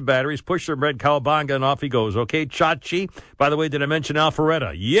replace the batteries, push the red cowabunga, and off he goes. Okay, Chachi? By the way, did I mention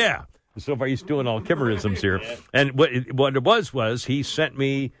Alpharetta? Yeah. So far, he's doing all Kimmerisms here. And what it was he sent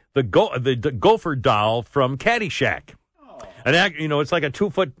me the gopher doll from Caddyshack. And it's like a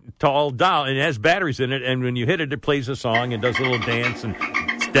 2-foot-tall doll, and it has batteries in it, and when you hit it, it plays a song and does a little dance, and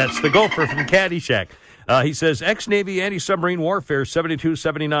that's the gopher from Caddyshack. He says, ex-Navy anti-submarine warfare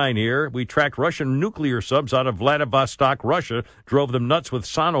 72-79 here. We tracked Russian nuclear subs out of Vladivostok, Russia, drove them nuts with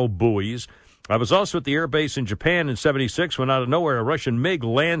sono buoys. I was also at the air base in Japan in 76 when out of nowhere a Russian MiG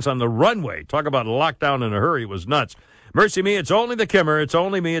lands on the runway. Talk about lockdown in a hurry. It was nuts. Mercy me, it's only the Kimmer. It's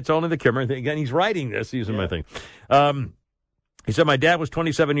only me, it's only the Kimmer. Again, he's writing this using my thing. He said, my dad was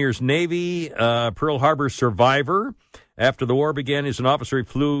 27 years Navy, Pearl Harbor survivor. After the war began, as an officer, he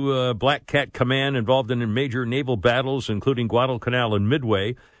flew Black Cat Command, involved in major naval battles, including Guadalcanal and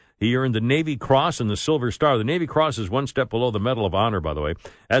Midway. He earned the Navy Cross and the Silver Star. The Navy Cross is one step below the Medal of Honor, by the way.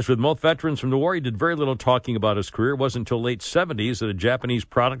 As with most veterans from the war, he did very little talking about his career. It wasn't until late 70s that a Japanese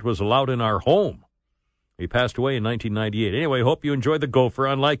product was allowed in our home. He passed away in 1998. Anyway, hope you enjoy the gopher.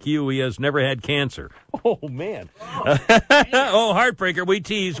 Unlike you, he has never had cancer. Oh, man. Oh, heartbreaker, we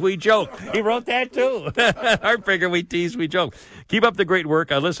tease, we joke. He wrote that, too. Heartbreaker, we tease, we joke. Keep up the great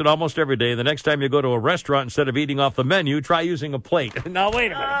work. I listen almost every day. The next time you go to a restaurant, instead of eating off the menu, try using a plate. Now,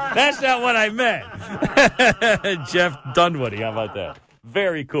 wait a minute. That's not what I meant. Jeff Dunwoody, how about that?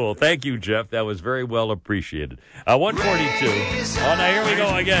 Very cool. Thank you, Jeff. That was very well appreciated. 142. Oh, now here we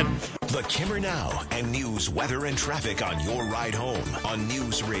go again. The Kimmer Now and news, weather, and traffic on your ride home on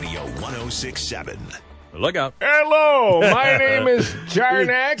News Radio 106.7. Look out. Hello, my name is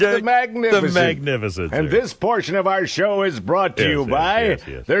Jarnac the Magnificent. The Magnificent. And this portion of our show is brought to you by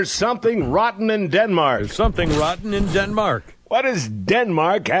There's Something Rotten in Denmark. There's something rotten in Denmark. What does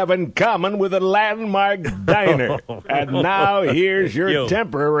Denmark have in common with a landmark diner? And now here's your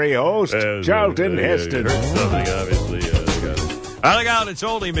temporary host, Charlton Heston. Look out, it's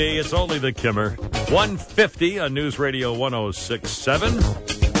only me. It's only the Kimmer. 150 on News Radio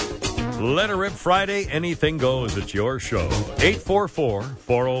 106.7. Let It Rip Friday. Anything goes. It's your show.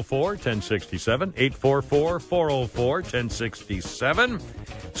 844-404-1067. 844-404-1067.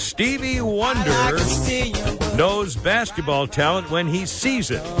 Stevie Wonder knows basketball talent when he sees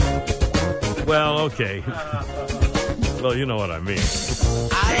it. Well, okay. Well, you know what I mean.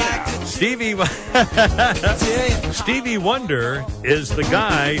 Stevie Wonder is the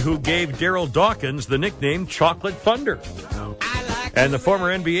guy who gave Daryl Dawkins the nickname Chocolate Thunder. And the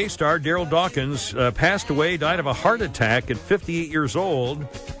former NBA star Daryl Dawkins passed away, died of a heart attack at 58 years old.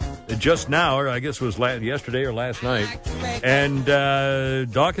 Just now, or I guess it was yesterday or last night. And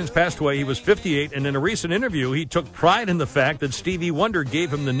Dawkins passed away. He was 58. And in a recent interview, he took pride in the fact that Stevie Wonder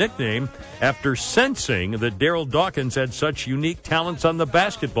gave him the nickname after sensing that Daryl Dawkins had such unique talents on the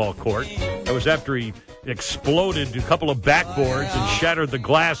basketball court. That was after he exploded a couple of backboards and shattered the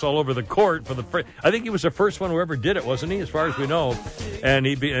glass all over the court. I think he was the first one who ever did it, wasn't he, as far as we know?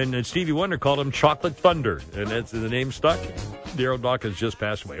 And Stevie Wonder called him Chocolate Thunder. And that's the name stuck. Daryl Dawkins just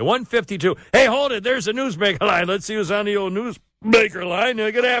passed away. 152. Hey, hold it. There's a newsmaker line. Let's see who's on the old newsmaker line.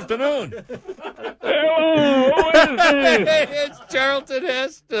 Good afternoon. Hello, who is this? It's Charlton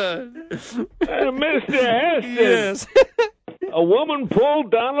Heston. Mr. Heston. Yes. A woman pulled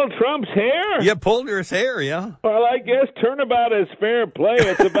Donald Trump's hair? You pulled his hair, yeah. Well, I guess turnabout is fair play.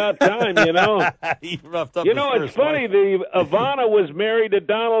 It's about time, you know. He roughed up it's funny. Ivana was married to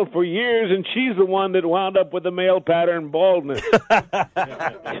Donald for years, and she's the one that wound up with the male pattern baldness.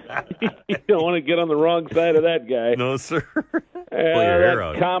 You don't want to get on the wrong side of that guy. No, sir.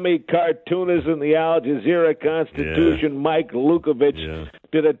 That commie cartoonist in the Al Jazeera Constitution, Mike Lukovich,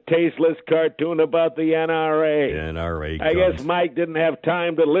 did a tasteless cartoon about the NRA. I guess Mike didn't have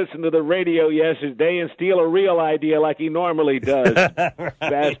time to listen to the radio yesterday and steal a real idea like he normally does.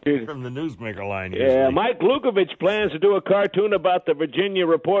 Bastard. From the newsmaker line. Yeah, usually. Mike Lukovich plans to do a cartoon about the Virginia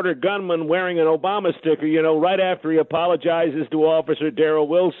reporter gunman wearing an Obama sticker, right after he apologizes to Officer Darrell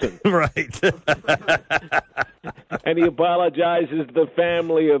Wilson. Right. And he apologizes to the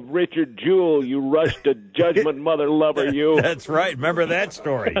family of Richard Jewell, you rushed to judgment, mother lover, you. That's right. Remember that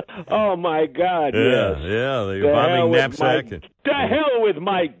story. Oh, my God, yes. Yeah, the bombing knapsack. To hell with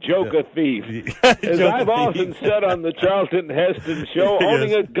Mike, joker thief. As I've often said on the Charlton Heston Show,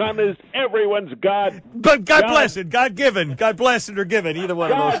 owning a gun is everyone's God. But God bless it, God-given, God bless it or given, either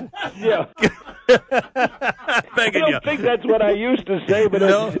one of those. Yeah. I don't think that's what I used to say, but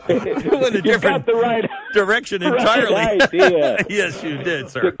you got the right direction entirely. Right idea. Yes, you did,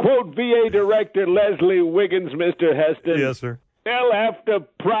 sir. To quote VA Director Leslie Wiggins, Mr. Heston. Yes, sir. They'll have to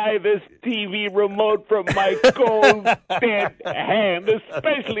pry this TV remote from my cold, dead hand,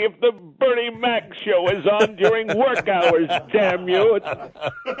 especially if the Bernie Mac show is on during work hours, damn you.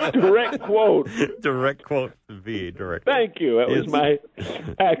 It's direct quote. Direct quote from VA director. Thank you. That was my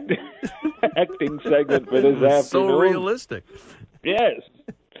acting segment for this afternoon. So realistic. Yes.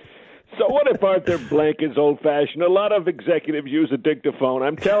 So what if Arthur Blank is old-fashioned? A lot of executives use a dictaphone,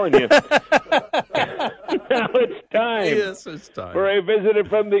 I'm telling you. Now it's time. Yes, it's time. For a visitor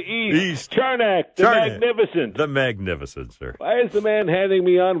from the East. Charnak, the Magnificent. The Magnificent, sir. Why is the man handing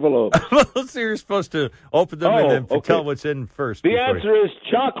me envelopes? Well, so you're supposed to open them and then tell what's in first. The answer is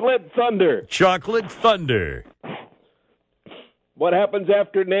Chocolate Thunder. Chocolate Thunder. What happens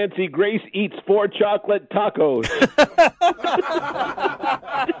after Nancy Grace eats 4 chocolate tacos?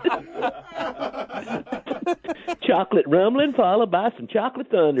 Chocolate rumbling followed by some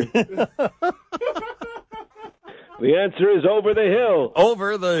chocolate thunder. The answer is Over the Hill.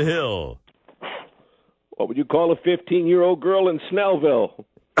 Over the Hill. What would you call a 15-year-old girl in Snellville?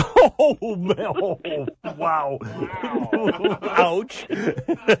 Oh, wow. Ouch.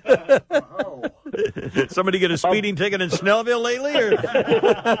 Somebody get a speeding ticket in Snellville lately? Or?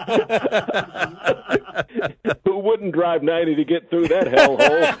 Who wouldn't drive 90 to get through that hellhole?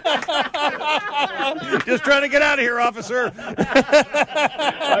 Just trying to get out of here, officer.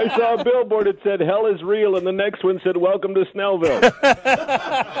 I saw a billboard that said, hell is real, and the next one said, welcome to Snellville.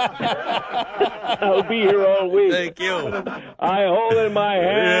 I'll be here all week. Thank you. I hold in my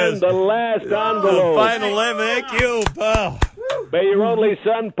hand the last envelope. Final thank you, pal. May your only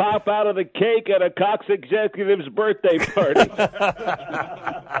son pop out of the cake at a Cox executive's birthday party.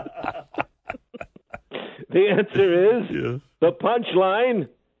 The answer is The Punchline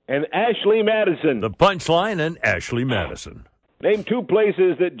and Ashley Madison. The Punchline and Ashley Madison. Name 2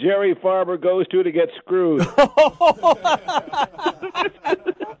 places that Jerry Farber goes to get screwed.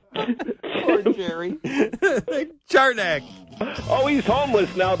 Poor Jerry. Charnak. Oh, he's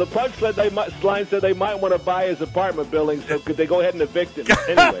homeless now. The punchline said they might want to buy his apartment building, so could they go ahead and evict him?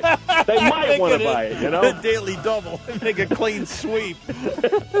 Anyway, they might want to buy it, you know? The Daily Double. Make a clean sweep.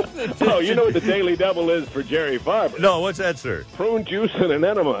 Oh, you know what the Daily Double is for Jerry Farber? No, what's that, sir? Prune juice and an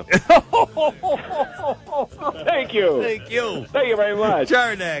enema. Thank you. Thank you. Thank you very much.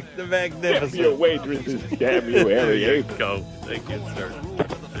 Charnak, the Magnificent. Your waitresses, damn you, Harry. There you go. Thank you, sir.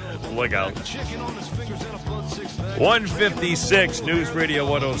 Look out. 156, News Radio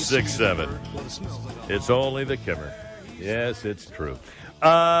 106.7. It's only the Kimmer. Yes, it's true.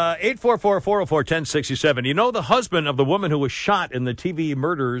 844-404-1067. You know, the husband of the woman who was shot in the TV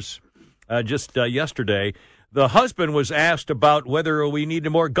murders just yesterday, the husband was asked about whether we needed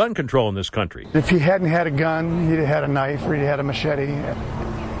more gun control in this country. If he hadn't had a gun, he'd have had a knife or he'd had a machete.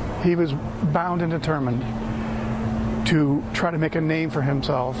 He was bound and determined to try to make a name for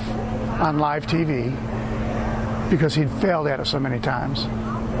himself on live TV because he'd failed at it so many times.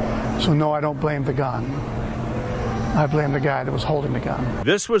 So no, I don't blame the gun. I blame the guy that was holding the gun.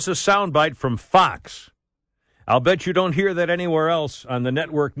 This was a soundbite from Fox. I'll bet you don't hear that anywhere else on the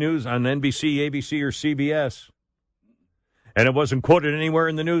network news, on NBC, ABC, or CBS. And it wasn't quoted anywhere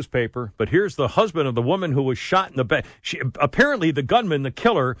in the newspaper. But here's the husband of the woman who was shot in the back. Apparently, the gunman, the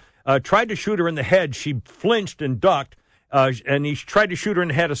killer, tried to shoot her in the head. She flinched and ducked. And he tried to shoot her in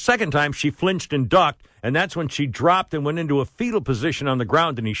the head a second time. She flinched and ducked. And that's when she dropped and went into a fetal position on the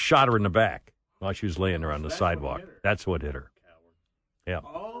ground, and he shot her in the back while she was laying there on the sidewalk. That's what hit her. Yeah.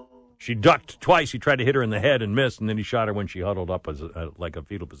 She ducked twice. He tried to hit her in the head and missed, and then he shot her when she huddled up as like a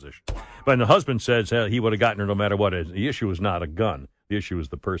fetal position. But the husband says he would have gotten her no matter what. The issue is not a gun. The issue is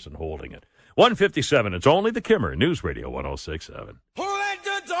the person holding it. 157. It's only the Kimmer. News Radio 106.7.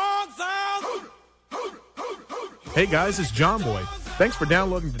 Hey guys, it's John Boy. Thanks for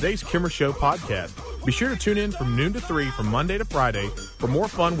downloading today's Kimmer Show podcast. Be sure to tune in from noon to 3 from Monday to Friday for more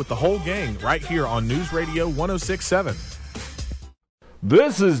fun with the whole gang right here on News Radio 106.7.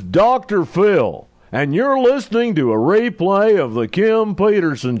 This is Dr. Phil, and you're listening to a replay of the Kim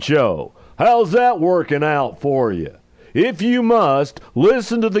Peterson Show. How's that working out for you? If you must,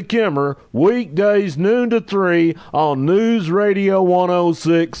 listen to the Kimmer weekdays noon to 3 on News Radio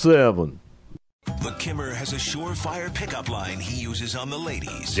 106.7. The Kimmer has a surefire pickup line he uses on the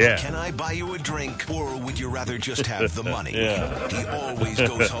ladies. Yeah. Can I buy you a drink, or would you rather just have the money? Yeah. He always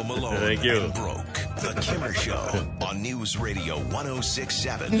goes home alone Thank you. and broke. The Kimmer Show on News Radio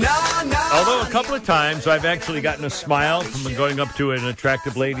 106.7. Although a couple of times I've actually gotten a smile from going up to an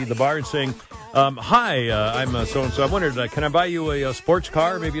attractive lady at the bar and saying, hi, I'm so-and-so. I wondered, can I buy you a sports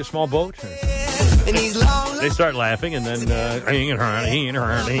car, maybe a small boat? They start laughing, and then,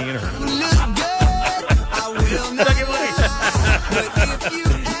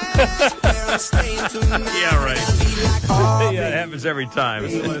 Yeah, right. Yeah, it happens every time.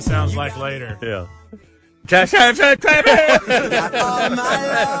 This is what it sounds like later. Yeah.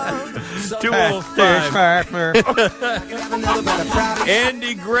 205.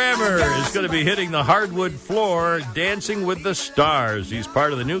 Andy Grammer is going to be hitting the hardwood floor, Dancing with the Stars. He's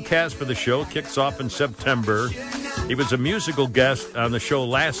part of the new cast for the show. Kicks off in September. He was a musical guest on the show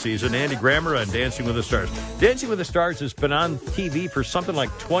last season. Andy Grammer on Dancing with the Stars. Dancing with the Stars has been on TV for something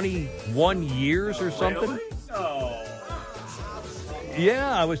like 21 years or something. Oh.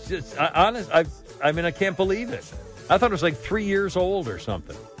 Yeah, I was just honest. I mean, I can't believe it. I thought it was like 3 years old or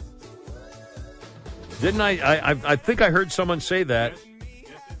something. Didn't I? I think I heard someone say that.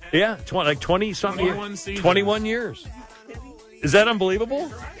 Yeah, like 20-something 21 years. Is that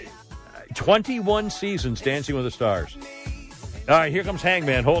unbelievable? 21 seasons Dancing with the Stars. All right, here comes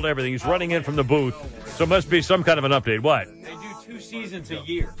Hangman. Hold everything. He's running in from the booth. So it must be some kind of an update. What? They do 2 seasons a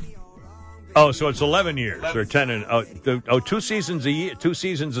year. Oh, so it's 11 years or 10 and 2 seasons a year, 2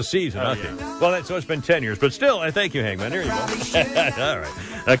 seasons a season. Okay. Yeah. Well, so it's been 10 years, but still, thank you, Hangman. There you go. All right,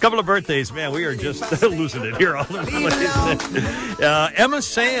 a couple of birthdays, man. We are just losing it here all over the place. Emma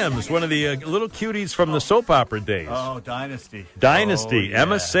Samms, one of the little cuties from the soap opera days. Oh, Dynasty. Oh, yeah.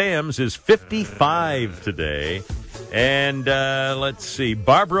 Emma Samms is 55 today, and let's see,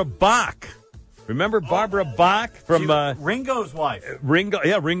 Barbara Bach. Remember Barbara Bach from Ringo's wife?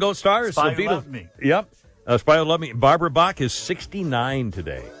 Ringo Starr. Spy Who Loved Me. Yep, Spy Who Loved Me. Barbara Bach is 69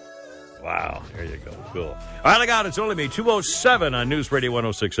 today. Wow, there you go. Cool. All right, I got it. It's only me. 207 on News Radio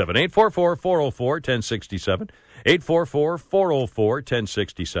 106.7. 844-404-1067.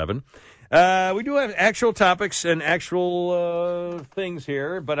 844-404-1067. We do have actual topics and actual things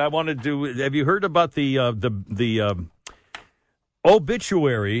here, but I wanted to. Have you heard about the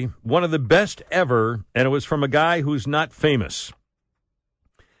obituary, one of the best ever, and it was from a guy who's not famous.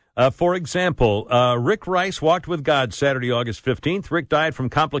 For example, Rick Rice walked with God Saturday, August 15th. Rick died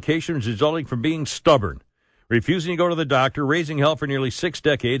from complications resulting from being stubborn, refusing to go to the doctor, raising hell for nearly 6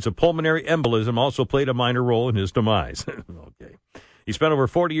 decades. A pulmonary embolism also played a minor role in his demise. Okay. He spent over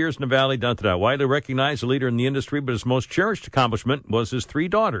 40 years in the Valley. Widely recognized, a leader in the industry, but his most cherished accomplishment was his 3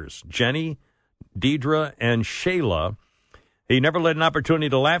 daughters, Jenny, Deidre, and Shayla. He never let an opportunity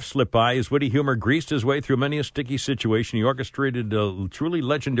to laugh slip by. His witty humor greased his way through many a sticky situation. He orchestrated a truly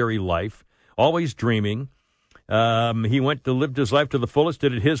legendary life, always dreaming. He lived his life to the fullest,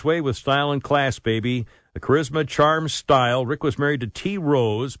 did it his way with style and class, baby. A charisma, charm, style. Rick was married to T.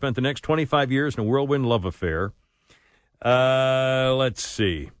 Rose, spent the next 25 years in a whirlwind love affair. Let's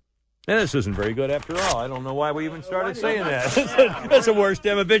see. And this isn't very good after all. I don't know why we even started saying that. That's the worst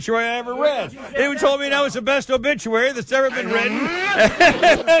damn obituary I ever read. They told me that was the best obituary that's ever been written.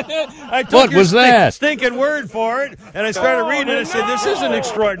 I took what was that? Stinking word for it, and I started reading it. I said, this isn't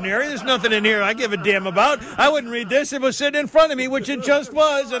extraordinary. There's nothing in here I give a damn about. I wouldn't read this. It was sitting in front of me, which it just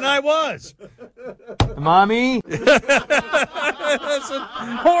was, and I was. Mommy? That's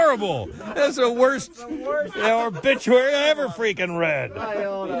horrible. That's the worst obituary I ever freaking read.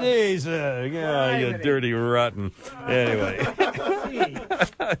 You dirty rotten. Anyway.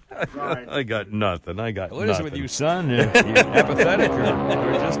 I got nothing. What is it with you, son? You apathetic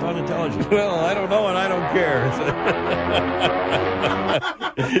or just unintelligent? Well, I don't know and I don't care.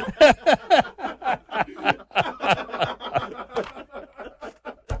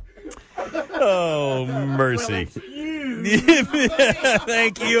 Oh, mercy.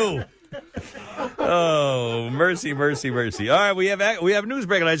 Thank you. Oh, mercy. All right, we have news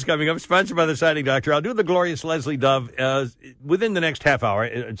break coming up, sponsored by the Siding Doctor. I'll do the glorious Leslie Dove within the next half hour.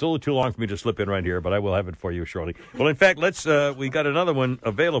 It's a little too long for me to slip in right here, but I will have it for you shortly. Well, in fact, we got another one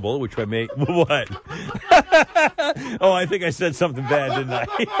available, which I may... What? Oh, I think I said something bad, didn't I?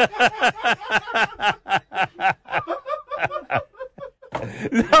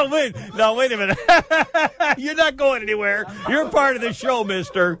 No, wait a minute. You're not going anywhere. You're part of the show,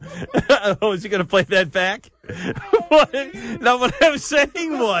 mister. Oh, is he going to play that back? What? Now, what I'm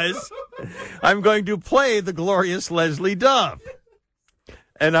saying was, I'm going to play the glorious Leslie Dove.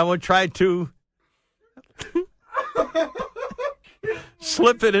 And I will try to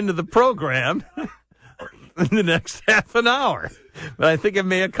slip it into the program in the next half an hour. But I think it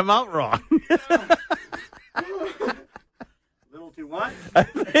may have come out wrong. To what? I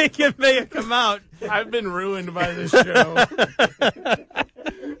think it may have come out. I've been ruined by this show.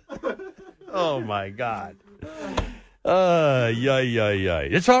 Oh, my God.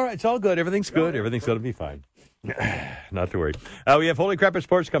 It's all right. It's all good. Everything's good. Everything's going to be fine. Not to worry. We have Holy Crap at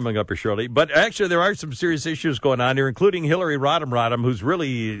Sports coming up here shortly. But actually, there are some serious issues going on here, including Hillary Rodham, who's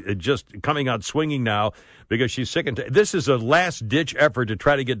really just coming out swinging now because she's sick. This is a last-ditch effort to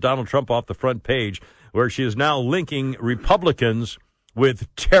try to get Donald Trump off the front page, where she is now linking Republicans with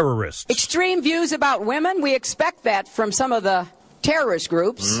terrorists. Extreme views about women, we expect that from some of the terrorist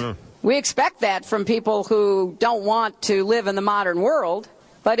groups. We expect that from people who don't want to live in the modern world.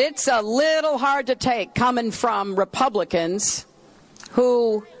 But it's a little hard to take coming from Republicans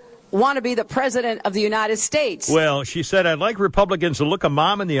who want to be the president of the United States. Well, she said, I'd like Republicans to look a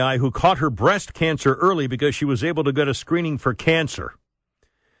mom in the eye who caught her breast cancer early because she was able to get a screening for cancer.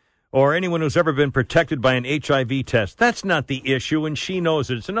 Or anyone who's ever been protected by an HIV test. That's not the issue, and she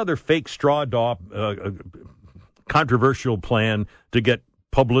knows it. It's another fake straw controversial plan to get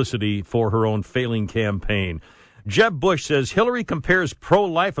publicity for her own failing campaign. Jeb Bush says Hillary compares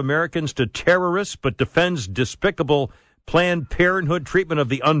pro-life Americans to terrorists but defends despicable Planned Parenthood treatment of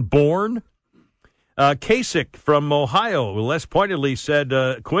the unborn. Kasich from Ohio, less pointedly, said,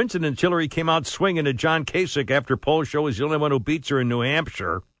 coincidence, Hillary came out swinging at John Kasich after polls show he's the only one who beats her in New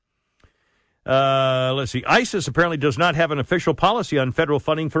Hampshire. Let's see. ISIS apparently does not have an official policy on federal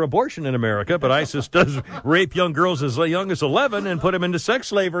funding for abortion in America, but ISIS does rape young girls as young as 11 and put them into sex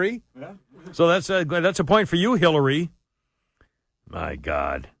slavery. Yeah. So that's a point for you, Hillary. My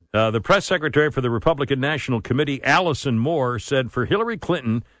God. The press secretary for the Republican National Committee, Allison Moore, said for Hillary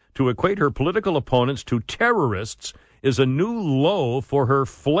Clinton to equate her political opponents to terrorists is a new low for her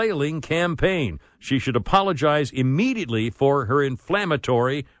flailing campaign. She should apologize immediately for her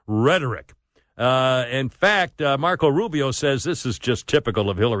inflammatory rhetoric. In fact, Marco Rubio says this is just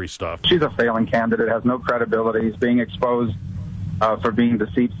typical of Hillary stuff. She's a failing candidate, has no credibility, is being exposed for being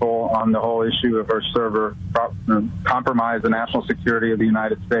deceitful on the whole issue of her server, compromise the national security of the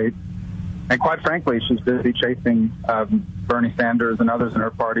United States. And quite frankly, she's busy chasing Bernie Sanders and others in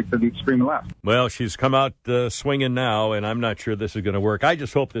her party to the extreme left. Well, she's come out swinging now, and I'm not sure this is going to work. I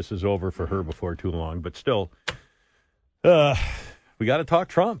just hope this is over for her before too long. But still, we got to talk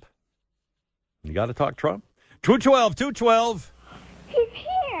Trump. You got to talk Trump. 212. He's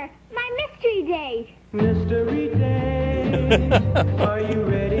here. My mystery date. Mystery day. Are you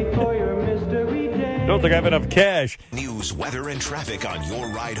ready for your mystery day? Don't think I have enough cash. News, weather, and traffic on your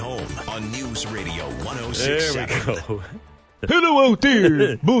ride home on News Radio 106.7. There we go. Hello out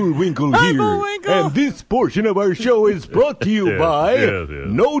there, Bullwinkle here. Bullwinkle. And this portion of our show is brought to you by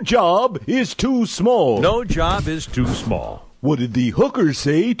No Job is Too Small. No job is too small. What did the hooker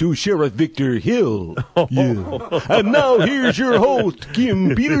say to Sheriff Victor Hill? Yeah. And now here's your host,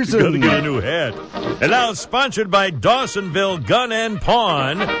 Kim Peterson. Gotta get a new hat. And now sponsored by Dawsonville Gun and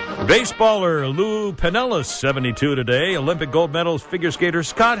Pawn. Baseballer Lou Pinellas, 72 today. Olympic gold medalist figure skater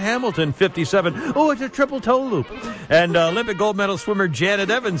Scott Hamilton, 57. Oh, it's a triple toe loop. And Olympic gold medal swimmer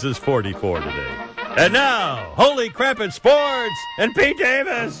Janet Evans is 44 today. And now, Holy Crap at Sports and Pete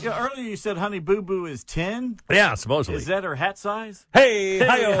Davis. Yeah, earlier you said Honey Boo Boo is 10. Yeah, supposedly. Is that her hat size? Hey,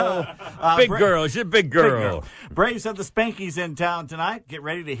 hi-yo. Big girl. She's a big girl. Braves have the Spankies in town tonight. Get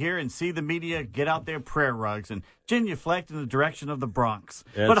ready to hear and see the media get out their prayer rugs and genuflect in the direction of the Bronx.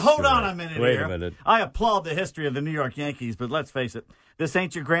 But hold on a minute Wait here. a minute. I applaud the history of the New York Yankees, but let's face it, this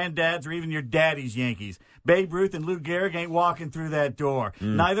ain't your granddad's or even your daddy's Yankees. Babe Ruth and Lou Gehrig ain't walking through that door.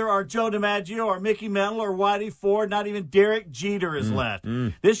 Neither are Joe DiMaggio or Mickey Mantle or Whitey Ford. Not even Derek Jeter is left.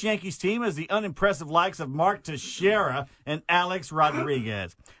 This Yankees team has the unimpressive likes of Mark Teixeira and Alex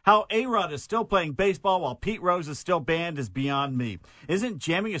Rodriguez. How A-Rod is still playing baseball while Pete Rose is still banned is beyond me. Isn't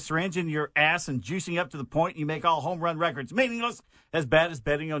jamming a syringe in your ass and juicing up to the point you make all home run records meaningless as bad as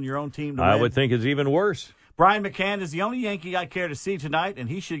betting on your own team to win? I would think it's even worse. Brian McCann is the only Yankee I care to see tonight, and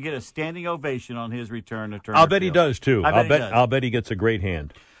he should get a standing ovation on his return to Turner I'll bet he Field. does, too. I'll bet he gets a great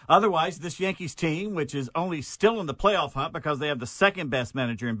hand. Otherwise, this Yankees team, which is only still in the playoff hunt because they have the second best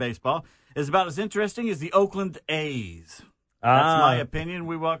manager in baseball, is about as interesting as the Oakland A's. That's my opinion.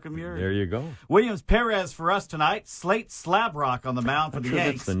 We welcome yours. There you go. Williams Perez for us tonight. Slate Slabrock on the mound for the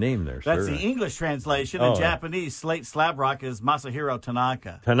Yanks. That's the name there, sir. That's the English translation. In Japanese, Slate Slabrock is Masahiro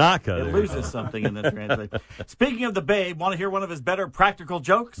Tanaka. Tanaka. It loses something in the translation. Speaking of the Babe, want to hear one of his better practical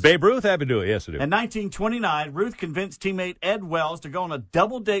jokes? Babe Ruth had to do it. Yes, I do. In 1929, Ruth convinced teammate Ed Wells to go on a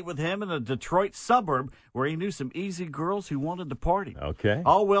double date with him in a Detroit suburb where he knew some easy girls who wanted to party. Okay.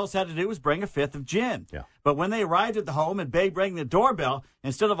 All Wells had to do was bring a fifth of gin. Yeah. But when they arrived at the home and Babe rang the doorbell,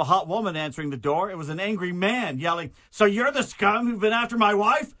 instead of a hot woman answering the door, it was an angry man yelling, "So you're the scum who've been after my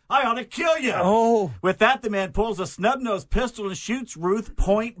wife? I ought to kill you." Oh. With that, the man pulls a snub-nosed pistol and shoots Ruth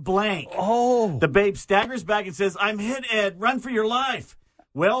point blank. Oh. The Babe staggers back and says, "I'm hit, Ed. Run for your life."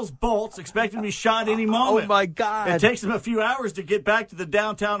 Wells bolts, expecting to be shot any moment. Oh, my God. It takes him a few hours to get back to the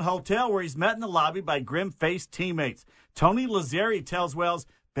downtown hotel where he's met in the lobby by grim-faced teammates. Tony Lazzari tells Wells,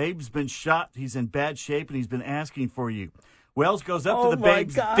 Babe's been shot, he's in bad shape, and he's been asking for you. Wells goes up to the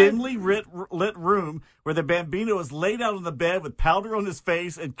Babe's dimly lit room where the Bambino is laid out on the bed with powder on his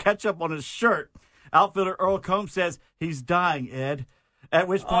face and ketchup on his shirt. Outfielder Earl Combs says, he's dying, Ed. At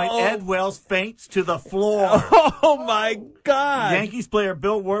which point, Ed Wells faints to the floor. Oh, my God. Yankees player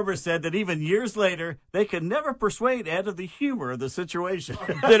Bill Werber said that even years later, they could never persuade Ed of the humor of the situation.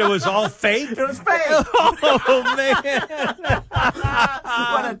 That it was all fake? It was fake. Oh, man.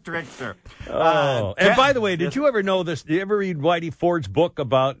 What a trickster. And by the way, did you ever know this? Did you ever read Whitey Ford's book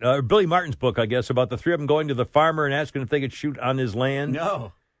about, Billy Martin's book, I guess, about the three of them going to the farmer and asking if they could shoot on his land?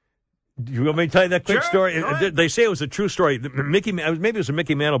 No. Do you want me to tell you that quick story? Sure. They say it was a true story. Maybe it was a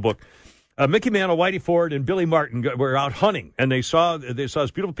Mickey Mantle book. Mickey Mantle, Whitey Ford, and Billy Martin were out hunting, and they saw this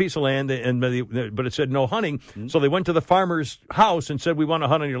beautiful piece of land, but it said no hunting. Mm-hmm. So they went to the farmer's house and said, "We want to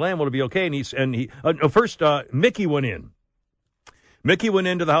hunt on your land. Will it be okay?" First, Mickey went in. Mickey went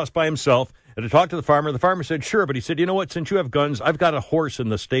into the house by himself and to talk to the farmer. The farmer said, "Sure," but he said, "You know what? Since you have guns, I've got a horse in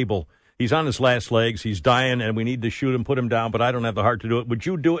the stable. He's on his last legs. He's dying, and we need to shoot him, put him down, but I don't have the heart to do it. Would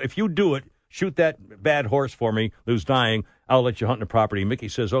you do it? If you do it, shoot that bad horse for me who's dying. I'll let you hunt the property." Mickey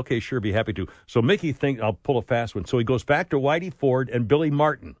says, "Okay, sure, be happy to." So Mickey thinks, I'll pull a fast one. So he goes back to Whitey Ford and Billy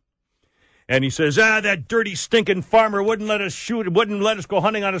Martin. And he says, that dirty, stinking farmer wouldn't let us go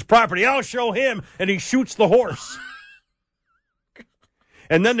hunting on his property. I'll show him. And he shoots the horse.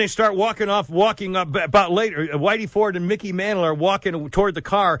 And then they start walking up about later. Whitey Ford and Mickey Mantle are walking toward the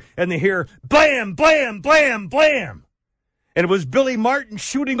car, and they hear blam, blam, blam, blam. And it was Billy Martin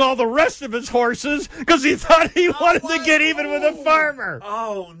shooting all the rest of his horses because he thought he wanted to get even with the farmer.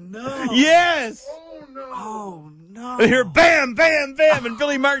 Oh, no. Yes. Oh, no. Oh, no. And here, bam, bam, bam, and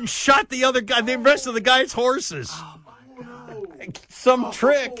Billy Martin shot the rest of the guy's horses. Oh, my God. Some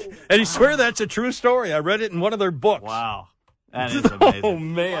trick. And he swear that's a true story. I read it in one of their books. Wow. That is amazing. Oh,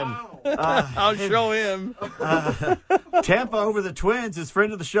 man. Wow. I'll show him. Tampa over the Twins. His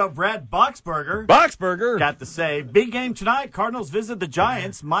friend of the show, Brad Boxberger. Got the save. Big game tonight. Cardinals visit the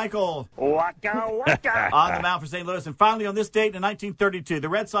Giants. Michael Waka waka. on the mound for St. Louis. And finally, on this date in 1932, the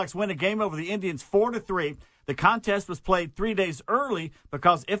Red Sox win a game over the Indians 4-3. The contest was played 3 days early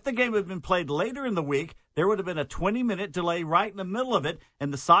because if the game had been played later in the week, there would have been a 20-minute delay right in the middle of it,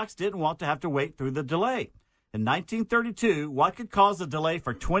 and the Sox didn't want to have to wait through the delay. In 1932, what could cause a delay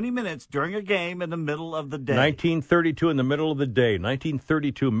for 20 minutes during a game in the middle of the day? 1932 in the middle of the day.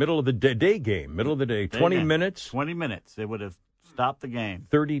 1932, middle of the day game. Middle of the day. 20 minutes? 20 minutes. It would have stopped the game.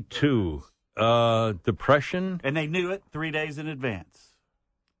 32. Depression? And they knew it 3 days in advance.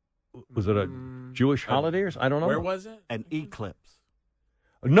 Was it a Jewish holiday or I don't know. Where was it? An eclipse.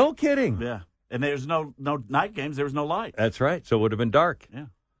 No kidding. Yeah. And there's no night games. There was no light. That's right. So it would have been dark. Yeah.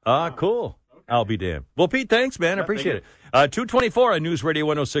 Cool. I'll be damned. Well, Pete, thanks, man. I appreciate it. 224 on News Radio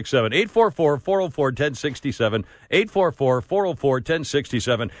 106.7. 844-404-1067.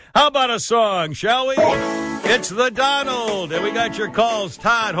 844-404-1067. How about a song, shall we? It's the Donald. And we got your calls.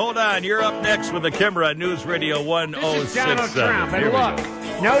 Todd, hold on. You're up next with the Kimmer on News Radio 106.7. This is Donald Trump. And look,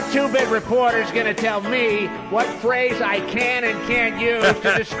 no two-bit reporter's going to tell me what phrase I can and can't use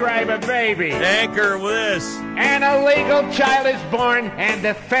to describe a baby. Anchor with this. An illegal child is born and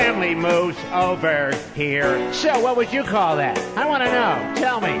the family moves over here. So what would you call that? I want to know.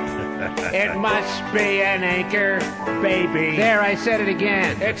 Tell me. It must be an anchor baby. There, I said it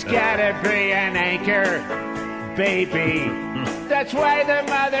again. It's gotta be an anchor baby. That's why the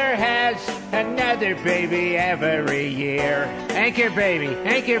mother has another baby every year. Anchor baby,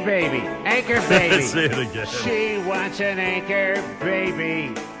 anchor baby, anchor baby. Say it again. She wants an anchor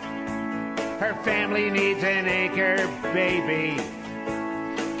baby. Her family needs an anchor baby.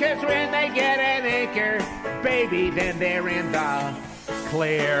 'Cause when they get an anchor baby, then they're in the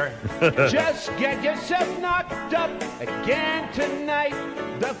clear. Just get yourself knocked up again tonight.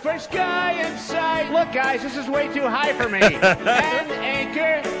 The first guy in sight. Look, guys, this is way too high for me. An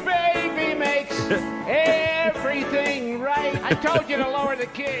anchor baby makes everything right. I told you to lower the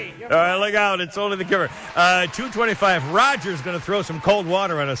key. All right, look out. It's only the Kimmer. 225. Roger's going to throw some cold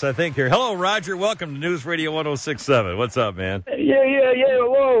water on us, I think, here. Hello, Roger. Welcome to News Radio 106.7. What's up, man? Yeah.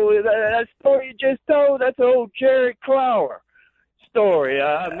 Whoa, that story you just told, that's old Jerry Clower story.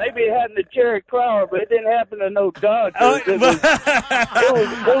 Maybe it happened to Jerry Clower, but it didn't happen to no Dodgers. It was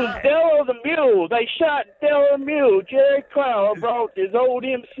Dello the Mule. They shot Dello the Mule. Jerry Clower brought his old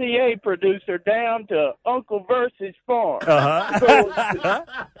MCA producer down to Uncle Versus Farm. The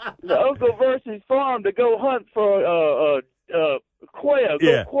Uncle Versus Farm to go hunt for quail.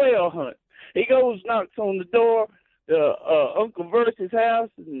 Go quail hunt. He goes, knocks on the door, Uncle Verse's house,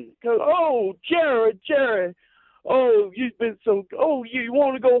 and goes, oh, Jerry. Oh, you've been so, you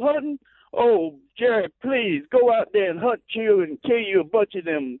want to go hunting? Oh, Jerry, please, go out there and hunt you and kill you a bunch of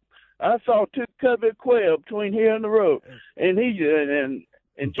them. I saw 2 cubby quail between here and the road. And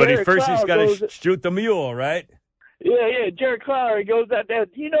and but Jerry first Clower he's got to shoot the mule, right? Yeah, Jerry Clower goes out there.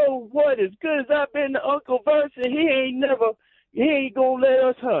 You know what? As good as I've been to Uncle Verse, he ain't gonna let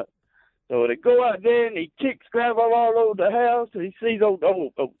us hunt. So they go out there and he kicks gravel all over the house. And he sees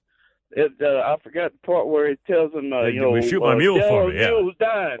I forgot the part where he tells him, shoot my mule for me. The mule's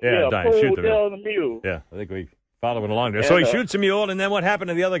dying. Dying. Shoot the mule. Mule. Yeah, I think we following along there. So he shoots the mule, and then what happened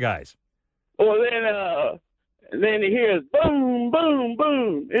to the other guys? Well, then he hears boom, boom,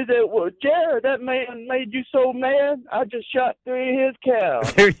 boom. Is it, well, Jared, that man made you so mad, I just shot 3 of his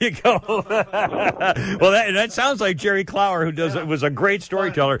cows. There you go. Well, that sounds like Jerry Clower, who was a great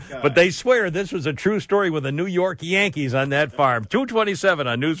storyteller, but they swear this was a true story with the New York Yankees on that farm. 227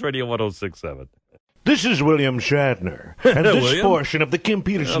 on News Radio 106.7. This is William Shatner, and this portion of the Kim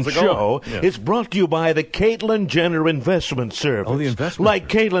Peterson Show is brought to you by the Caitlin Jenner Investment Service. Oh, the investment. Like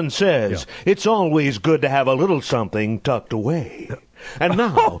Caitlin says, it's always good to have a little something tucked away. And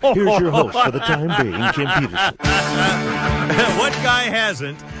now, here's your host for the time being, Kim Peterson. What guy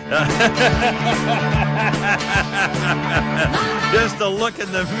hasn't? Just a look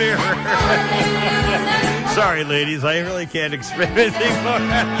in the mirror. Sorry, ladies, I really can't explain anything more.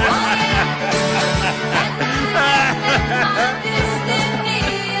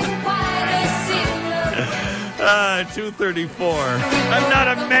 2:34. I'm not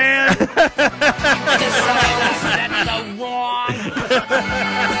a man.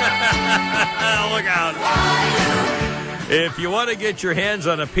 Look out. If you want to get your hands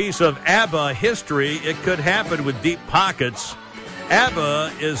on a piece of ABBA history, it could happen with Deep Pockets.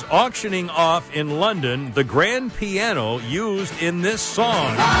 ABBA is auctioning off in London the grand piano used in this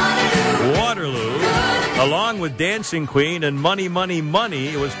song, Waterloo, along with Dancing Queen and Money, Money, Money.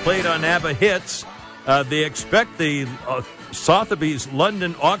 It was played on ABBA Hits. They expect the Sotheby's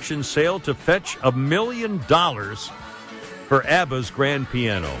London auction sale to fetch $1 million for ABBA's grand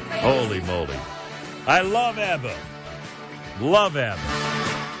piano. Holy moly. I love ABBA. Love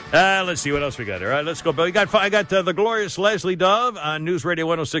ABBA. Let's see what else we got. All right, let's go. I got the glorious Leslie Dove on News Radio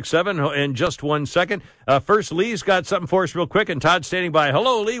 106.7 in just 1 second. First, Lee's got something for us real quick, and Todd's standing by.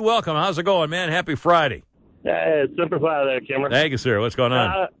 Hello, Lee. Welcome. How's it going, man? Happy Friday. Super fly there, Kimmer. Thank you, sir. What's going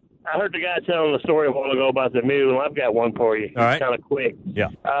on? I heard the guy telling the story a while ago about the mule, and I've got one for you. All right. Kind of quick. Yeah.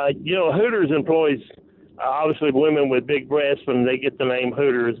 Hooters employs, obviously, women with big breasts, and they get the name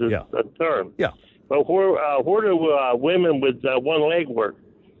Hooters as a term. Yeah. But where do women with one leg work?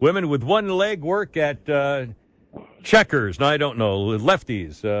 Women with one leg work at Checkers. No, I don't know.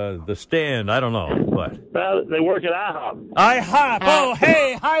 Lefties, the Stand. I don't know. What? Well, they work at IHOP. IHOP. Oh,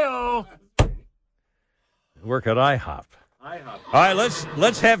 hey, hi-oh. Work at IHOP. All right,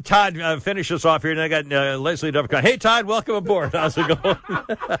 let's have Todd finish us off here. And I got Leslie Dove. Hey, Todd, welcome aboard. How's it going?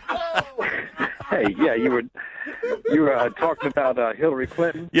 Hey, yeah, you were talking about Hillary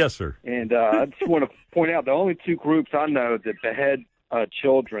Clinton. Yes, sir. And I just want to point out the only 2 groups I know that behead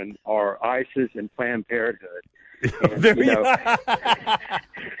children are ISIS and Planned Parenthood.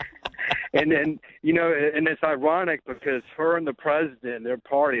 And, and it's ironic because her and the president, their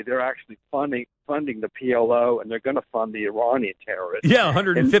party, they're actually funding the PLO, and they're going to fund the Iranian terrorists. Yeah,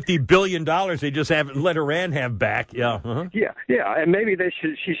 $150 billion they just haven't let Iran have back. Yeah. Uh-huh. Yeah, and maybe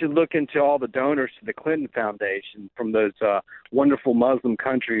she should look into all the donors to the Clinton Foundation from those wonderful Muslim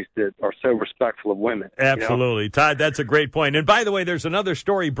countries that are so respectful of women. Absolutely. Todd, that's a great point. And by the way, there's another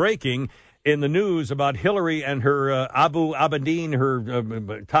story breaking in the news about Hillary and her Abu Abedin, her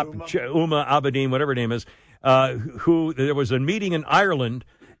Uma Abedin, whatever her name is, who there was a meeting in Ireland,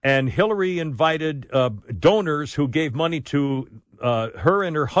 and Hillary invited donors who gave money to her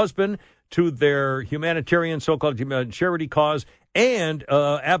and her husband to their humanitarian so-called charity cause. And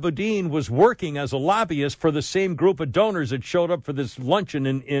Abedin was working as a lobbyist for the same group of donors that showed up for this luncheon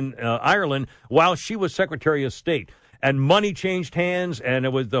in Ireland while she was Secretary of State. And money changed hands, and it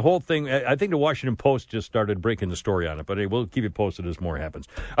was the whole thing. I think the Washington Post just started breaking the story on it, but we'll keep you posted as more happens.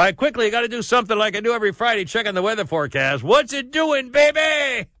 All right, quickly, you got to do something like I do every Friday, check on the weather forecast. What's it doing,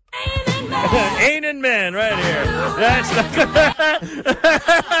 baby? Ain't in men, right here. That's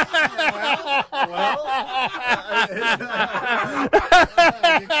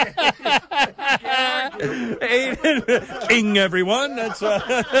King, everyone. That's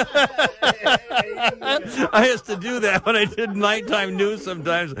I used to do that when I did nighttime news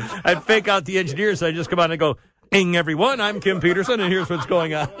sometimes. I'd fake out the engineers. I'd just come on and go, Everyone, I'm Kim Peterson, and here's what's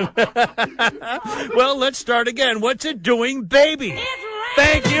going on. Well, let's start again. What's it doing, baby?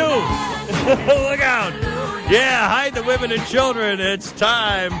 Thank you. Look out. Yeah, hide the women and children. It's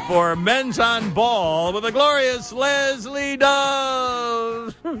time for Men's on Ball with the glorious Leslie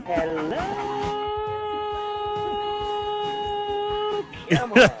Dove. Hello.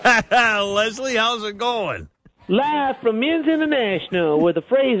 Leslie, how's it going? Live from Men's International, where the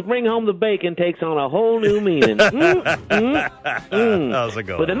phrase "bring home the bacon" takes on a whole new meaning. How's it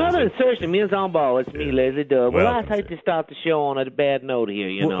going? With another insertion of Men's on Ball, it's me, Leslie Dove. Well, I'd hate to start the show on a bad note here,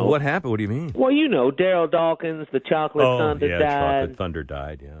 you know. What happened? What do you mean? Well, you know, Daryl Dawkins, the Chocolate Thunder, died. Chocolate Thunder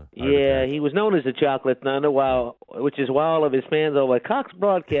died, yeah. Yeah, he was known as the Chocolate Thunder, which is why all of his fans over at Cox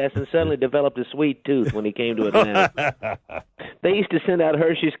Broadcasting suddenly developed a sweet tooth when he came to Atlanta. They used to send out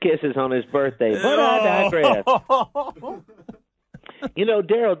Hershey's Kisses on his birthday, but I digress. You know,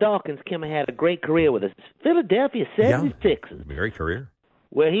 Daryl Dawkins, Kim, had a great career with the Philadelphia 76ers. Great career.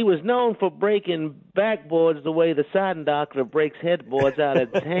 Where he was known for breaking backboards the way the siding doctor breaks headboards out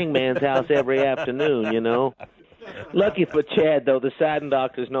at Hangman's house every afternoon, you know. Lucky for Chad, though, the siding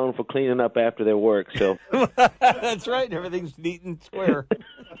doctor's known for cleaning up after their work, so. That's right. Everything's neat and square.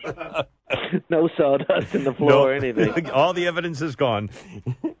 No sawdust in the floor or anything. All the evidence is gone.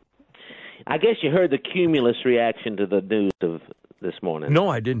 I guess you heard the cumulus reaction to the news of this morning. No,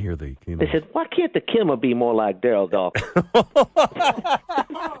 I didn't hear the cumulus. They said, why can't the Kimmer be more like Daryl Dawkins?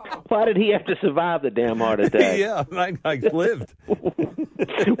 Why did he have to survive the damn heart attack? Yeah, I lived.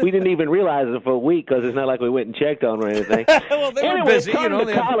 We didn't even realize it for a week because it's not like we went and checked on or anything. Well, they were busy. You know,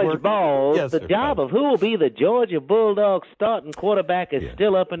 they college balls, the job of who will be the Georgia Bulldogs starting quarterback is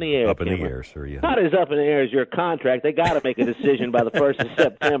still up in the air. Up in the air, sir, yeah. Not as up in the air as your contract. They got to make a decision by the 1st of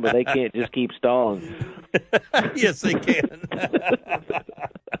September. They can't just keep stalling. Yes, they can.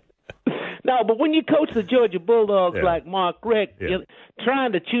 No, but when you coach the Georgia Bulldogs like Mark Richt, you're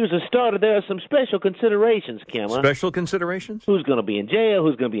trying to choose a starter, there are some special considerations, Kim. Special considerations? Who's going to be in jail?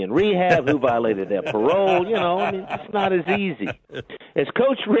 Who's going to be in rehab? Who violated their parole? You know, I mean, it's not as easy. As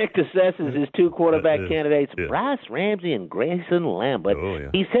Coach Richt assesses his two quarterback candidates, Bryce Ramsey and Grayson Lambert,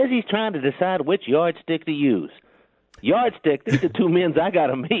 he says he's trying to decide which yardstick to use. Yardstick, these are two men I got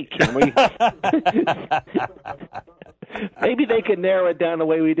to meet, Kim. Maybe they could narrow it down the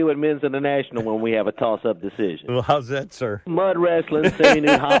way we do at Men's International when we have a toss-up decision. Well, how's that, sir? Mud wrestling,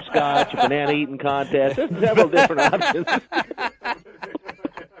 semi-nude hopscotch, banana eating contest. There's several different options.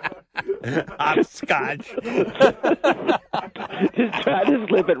 Hopscotch. Just try to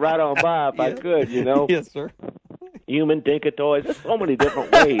slip it right on by if I could, you know. Yes, sir. Human Tinker Toys. There's so many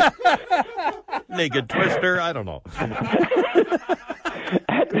different ways. Naked Twister. I don't know.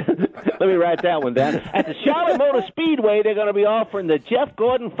 Let me write that one down. At the Charlotte Motor Speedway, they're going to be offering the Jeff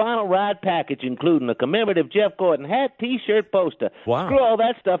Gordon Final Ride package, including a commemorative Jeff Gordon hat, T-shirt, poster. Wow. Screw all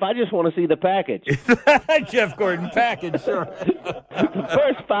that stuff. I just want to see the package. Jeff Gordon package, sure. The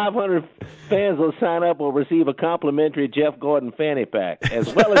first 500 fans will sign up will receive a complimentary Jeff Gordon fanny pack,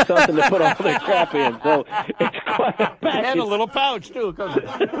 as well as something to put all their crap in. So it's quite a package. And a little pouch, too.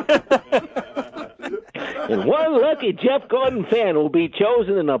 And one lucky Jeff Gordon fan will be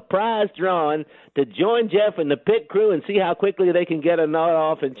chosen in a prize drawing to join Jeff in the pit crew and see how quickly they can get a knot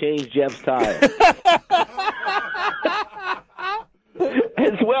off and change Jeff's tire.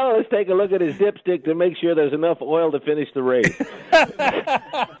 As well as take a look at his dipstick to make sure there's enough oil to finish the race.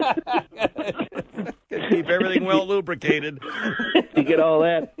 Keep everything well lubricated. You get all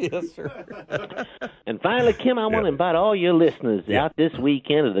that? Yes, sir. And finally, Kim, I want to invite all your listeners out this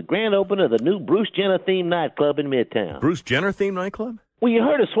weekend to the grand opening of the new Bruce Jenner-themed nightclub in Midtown. Bruce Jenner-themed nightclub? Well, you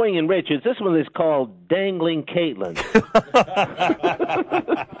heard of Swingin' Richards. This one is called Dangling Caitlin.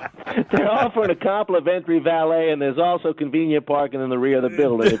 They're offering a complimentary valet, and there's also convenient parking in the rear of the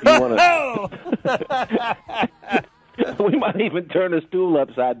building if you want to. We might even turn a stool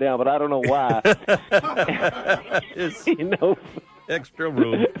upside down, but I don't know why. You know, extra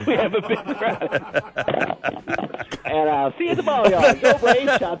room. We have a big crowd. And I'll see you at the ball yard. Go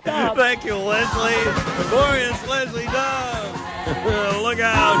Braves, chop chop. Thank you, Leslie. Glorious Leslie Dove. Look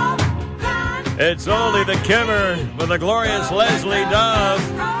out. It's only the Kimmer with the glorious Leslie Dove.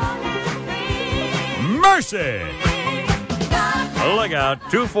 Mercy. Look out.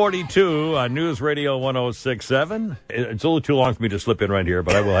 2:42 on News Radio 106.7. It's a little too long for me to slip in right here,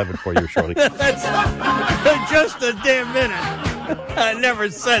 but I will have it for you shortly. That's just a damn minute. I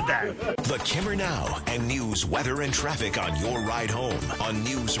never said that. The Kimmer Now and news, weather, and traffic on your ride home on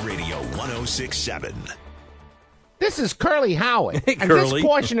News Radio 106.7. This is Curly Howard, and Curly. this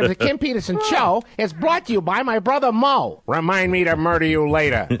portion of the Kim Peterson Show is brought to you by my brother Mo. Remind me to murder you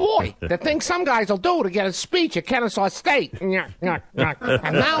later. Boy, the thing some guys will do to get a speech at Kennesaw State. And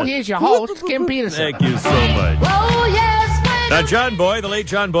now here's your host, Kim Peterson. Thank you so much. Now, John Boy, the late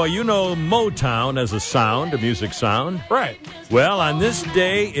John Boy, you know Motown as a sound, a music sound. Right. Well, on this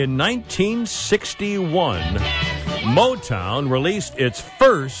day in 1961, Motown released its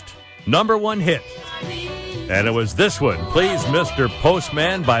first #1 hit. And it was this one, Please Mr.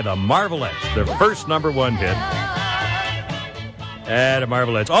 Postman by the Marvelettes, their first #1 hit. And the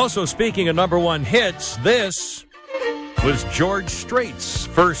Marvelettes. Also, speaking of #1 hits, this was George Strait's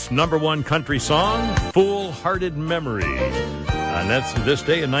first #1 country song, Fool-Hearted Memory. And that's this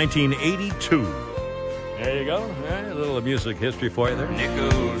day in 1982. There you go. A little music history for you there.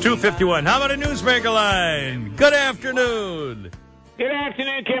 251. How about a newsmaker line? Good afternoon. Good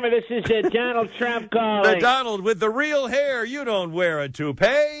afternoon, Kimmer. This is Donald Trump calling. The Donald with the real hair. You don't wear a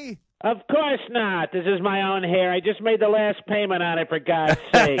toupee. Of course not. This is my own hair. I just made the last payment on it, for God's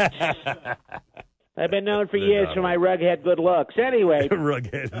sakes. I've been known for years for my rughead good looks. Anyway.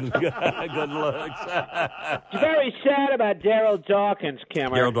 Rughead good looks. It's very sad about Daryl Dawkins,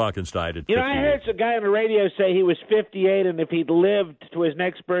 Kimmer. Daryl Dawkins died at 58. You know, I heard some guy on the radio say he was 58, and if he'd lived to his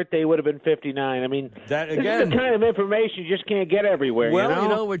next birthday, he would have been 59. I mean, that, this again, is the kind of information you just can't get everywhere, well, you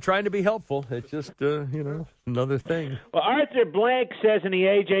know? we're trying to be helpful. It's just, another thing. Well, Arthur Blank says in the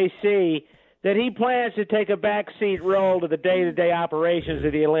AJC that he plans to take a backseat role to the day-to-day operations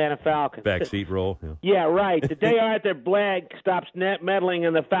of the Atlanta Falcons. Backseat role? Yeah, right. The day Arthur Blank stops meddling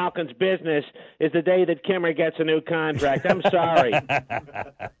in the Falcons' business is the day that Kimmer gets a new contract. I'm sorry.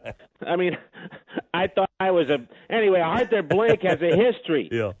 I mean, I thought I was Anyway, Arthur Blank has a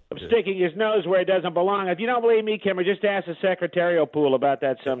history of sticking his nose where it doesn't belong. If you don't believe me, Kimmer, just ask the secretarial pool about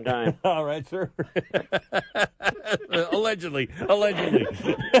that sometime. All right, sir. Allegedly.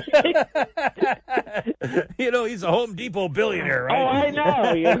 He's a Home Depot billionaire, right? Oh, I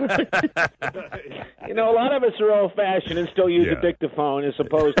know. A lot of us are old-fashioned and still use a dictaphone as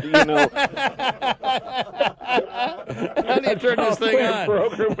opposed to, How do you turn this thing on?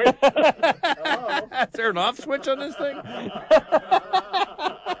 Is there an off switch on this thing?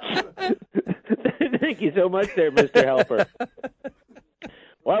 Thank you so much there, Mr. Helper.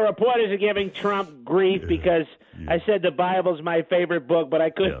 Well, reporters are giving Trump grief because I said the Bible's my favorite book, but I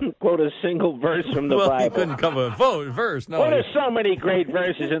couldn't quote a single verse from the Bible. You couldn't come a verse, no. Well, there's so many great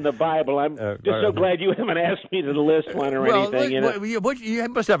verses in the Bible. I'm just so glad you haven't asked me to list one or anything. You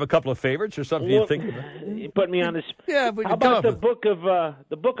must have a couple of favorites or something you think about. You put me on this. Yeah, but how about the book of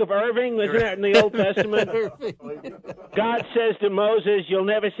Irving? Isn't that in the Old Testament? God says to Moses, "You'll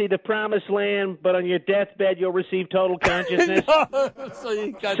never see the Promised Land, but on your deathbed you'll receive total consciousness."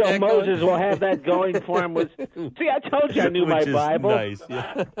 So Moses will have that going for him. See, I told you I knew my Bible. Nice.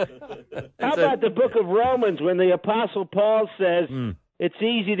 Yeah. How about the book of Romans when the Apostle Paul says, it's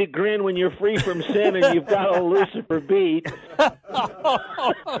easy to grin when you're free from sin and you've got a Lucifer beat.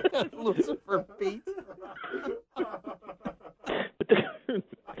 Lucifer beat.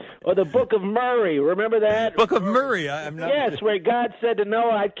 Or the book of Murray, remember that? Book of Murray, I'm not... Yes, where God said to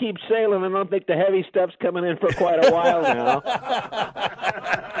Noah, I'd keep sailing, I don't think the heavy stuff's coming in for quite a while now.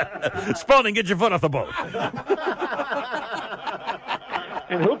 Spalding, get your foot off the boat.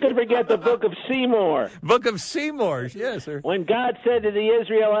 And who could forget the book of Seymour? Book of Seymour, yes, sir. When God said to the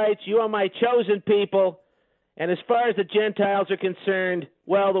Israelites, you are my chosen people, and as far as the Gentiles are concerned,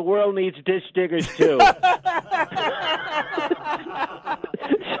 well, the world needs ditch diggers too.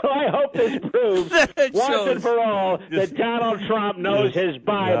 So I hope this proves once and for all that Donald Trump knows his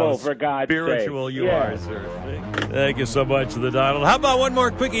Bible, for God's sake. Spiritual you are, sir. Thank you so much to the Donald. How about one more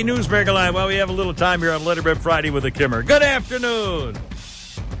quickie newsmaker line while we have a little time here on Letterman Friday with the Kimmer? Good afternoon.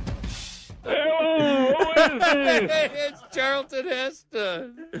 Hello, who is this? It's Charlton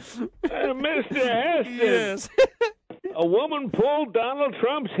Heston. Mr. Heston. Yes. A woman pulled Donald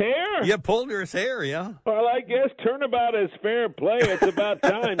Trump's hair? You pulled her hair, yeah. Well, I guess turnabout is fair play. It's about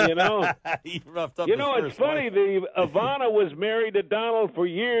time, you know. He roughed up It's funny. Ivana was married to Donald for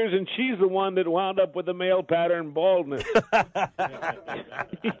years, and she's the one that wound up with the male pattern baldness.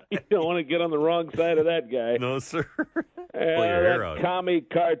 You don't want to get on the wrong side of that guy. No, sir. Pull your hair out. Commie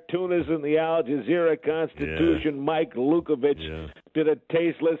cartoonist in the Al Jazeera Constitution, Mike Lukovich, did a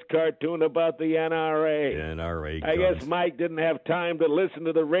tasteless cartoon about the NRA. NRA. I guess Mike didn't have time to listen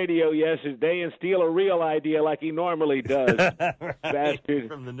to the radio yesterday and steal a real idea like he normally does. Bastard.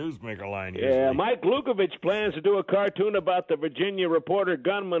 From the newsmaker line. Yeah, usually. Mike Lukovich plans to do a cartoon about the Virginia reporter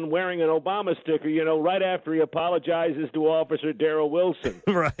gunman wearing an Obama sticker, right after he apologizes to Officer Darrell Wilson.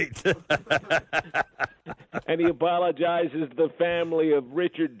 Right. And he apologizes to the family of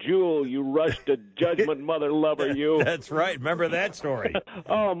Richard Jewell, you rushed to judgment mother lover, you. That's right. Remember that story.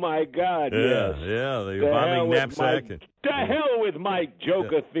 Oh, my God, yeah, yes. Yeah, the bombing knapsack. To hell with Mike,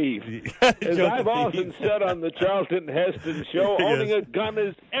 joker thief. As I've often said on the Charlton Heston show, owning a gun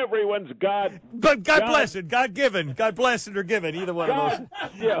is everyone's God. But God bless it, God given, God bless it or given, either one of those.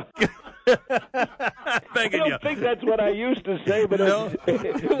 Yeah. I don't think that's what I used to say, but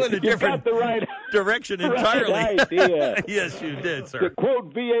you got the right direction entirely. Right idea. Yes, you did, sir. To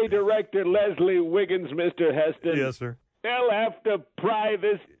quote VA Director Leslie Wiggins, Mr. Heston. Yes, sir. They'll have to pry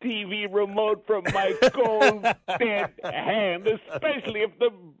this TV remote from my cold, dead hand, especially if the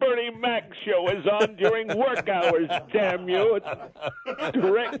Bernie Mac show is on during work hours, damn you. It's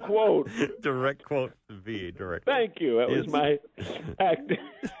direct quote. Direct quote to VA Director. Thank you. That was my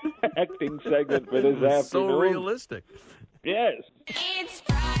acting segment for this afternoon. So realistic. Yes.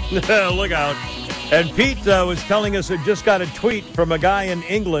 Look out. And Pete was telling us he just got a tweet from a guy in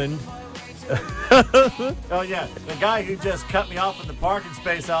England. Oh, yeah. The guy who just cut me off in the parking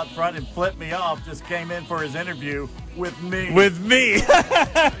space out front and flipped me off just came in for his interview with me. With me.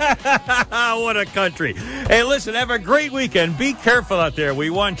 What a country. Hey, listen, have a great weekend. Be careful out there. We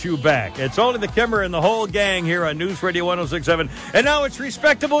want you back. It's only the Kimmer and the whole gang here on News Radio 106.7. And now it's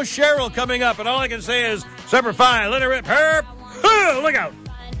Respectable Cheryl coming up. And all I can say is, Semper Fi, let her rip. Herp. Look out.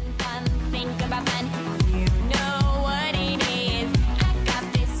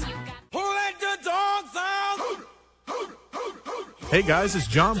 Hey guys, it's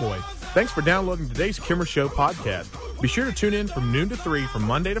John Boy. Thanks for downloading today's Kimmer Show podcast. Be sure to tune in from noon to 3 from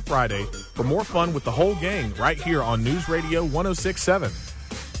Monday to Friday for more fun with the whole gang right here on News Radio 106.7.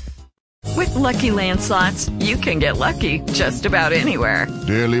 With Lucky Land Slots, you can get lucky just about anywhere.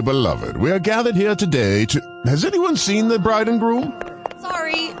 Dearly beloved, we are gathered here today to... Has anyone seen the bride and groom?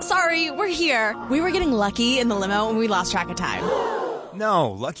 Sorry, we're here. We were getting lucky in the limo and we lost track of time.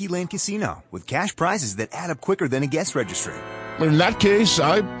 No, Lucky Land Casino, with cash prizes that add up quicker than a guest registry. In that case,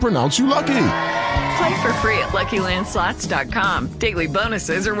 I pronounce you lucky. Play for free at LuckyLandSlots.com. Daily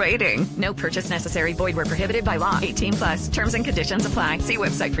bonuses are waiting. No purchase necessary. Void where prohibited by law. 18+. Terms and conditions apply. See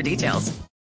website for details.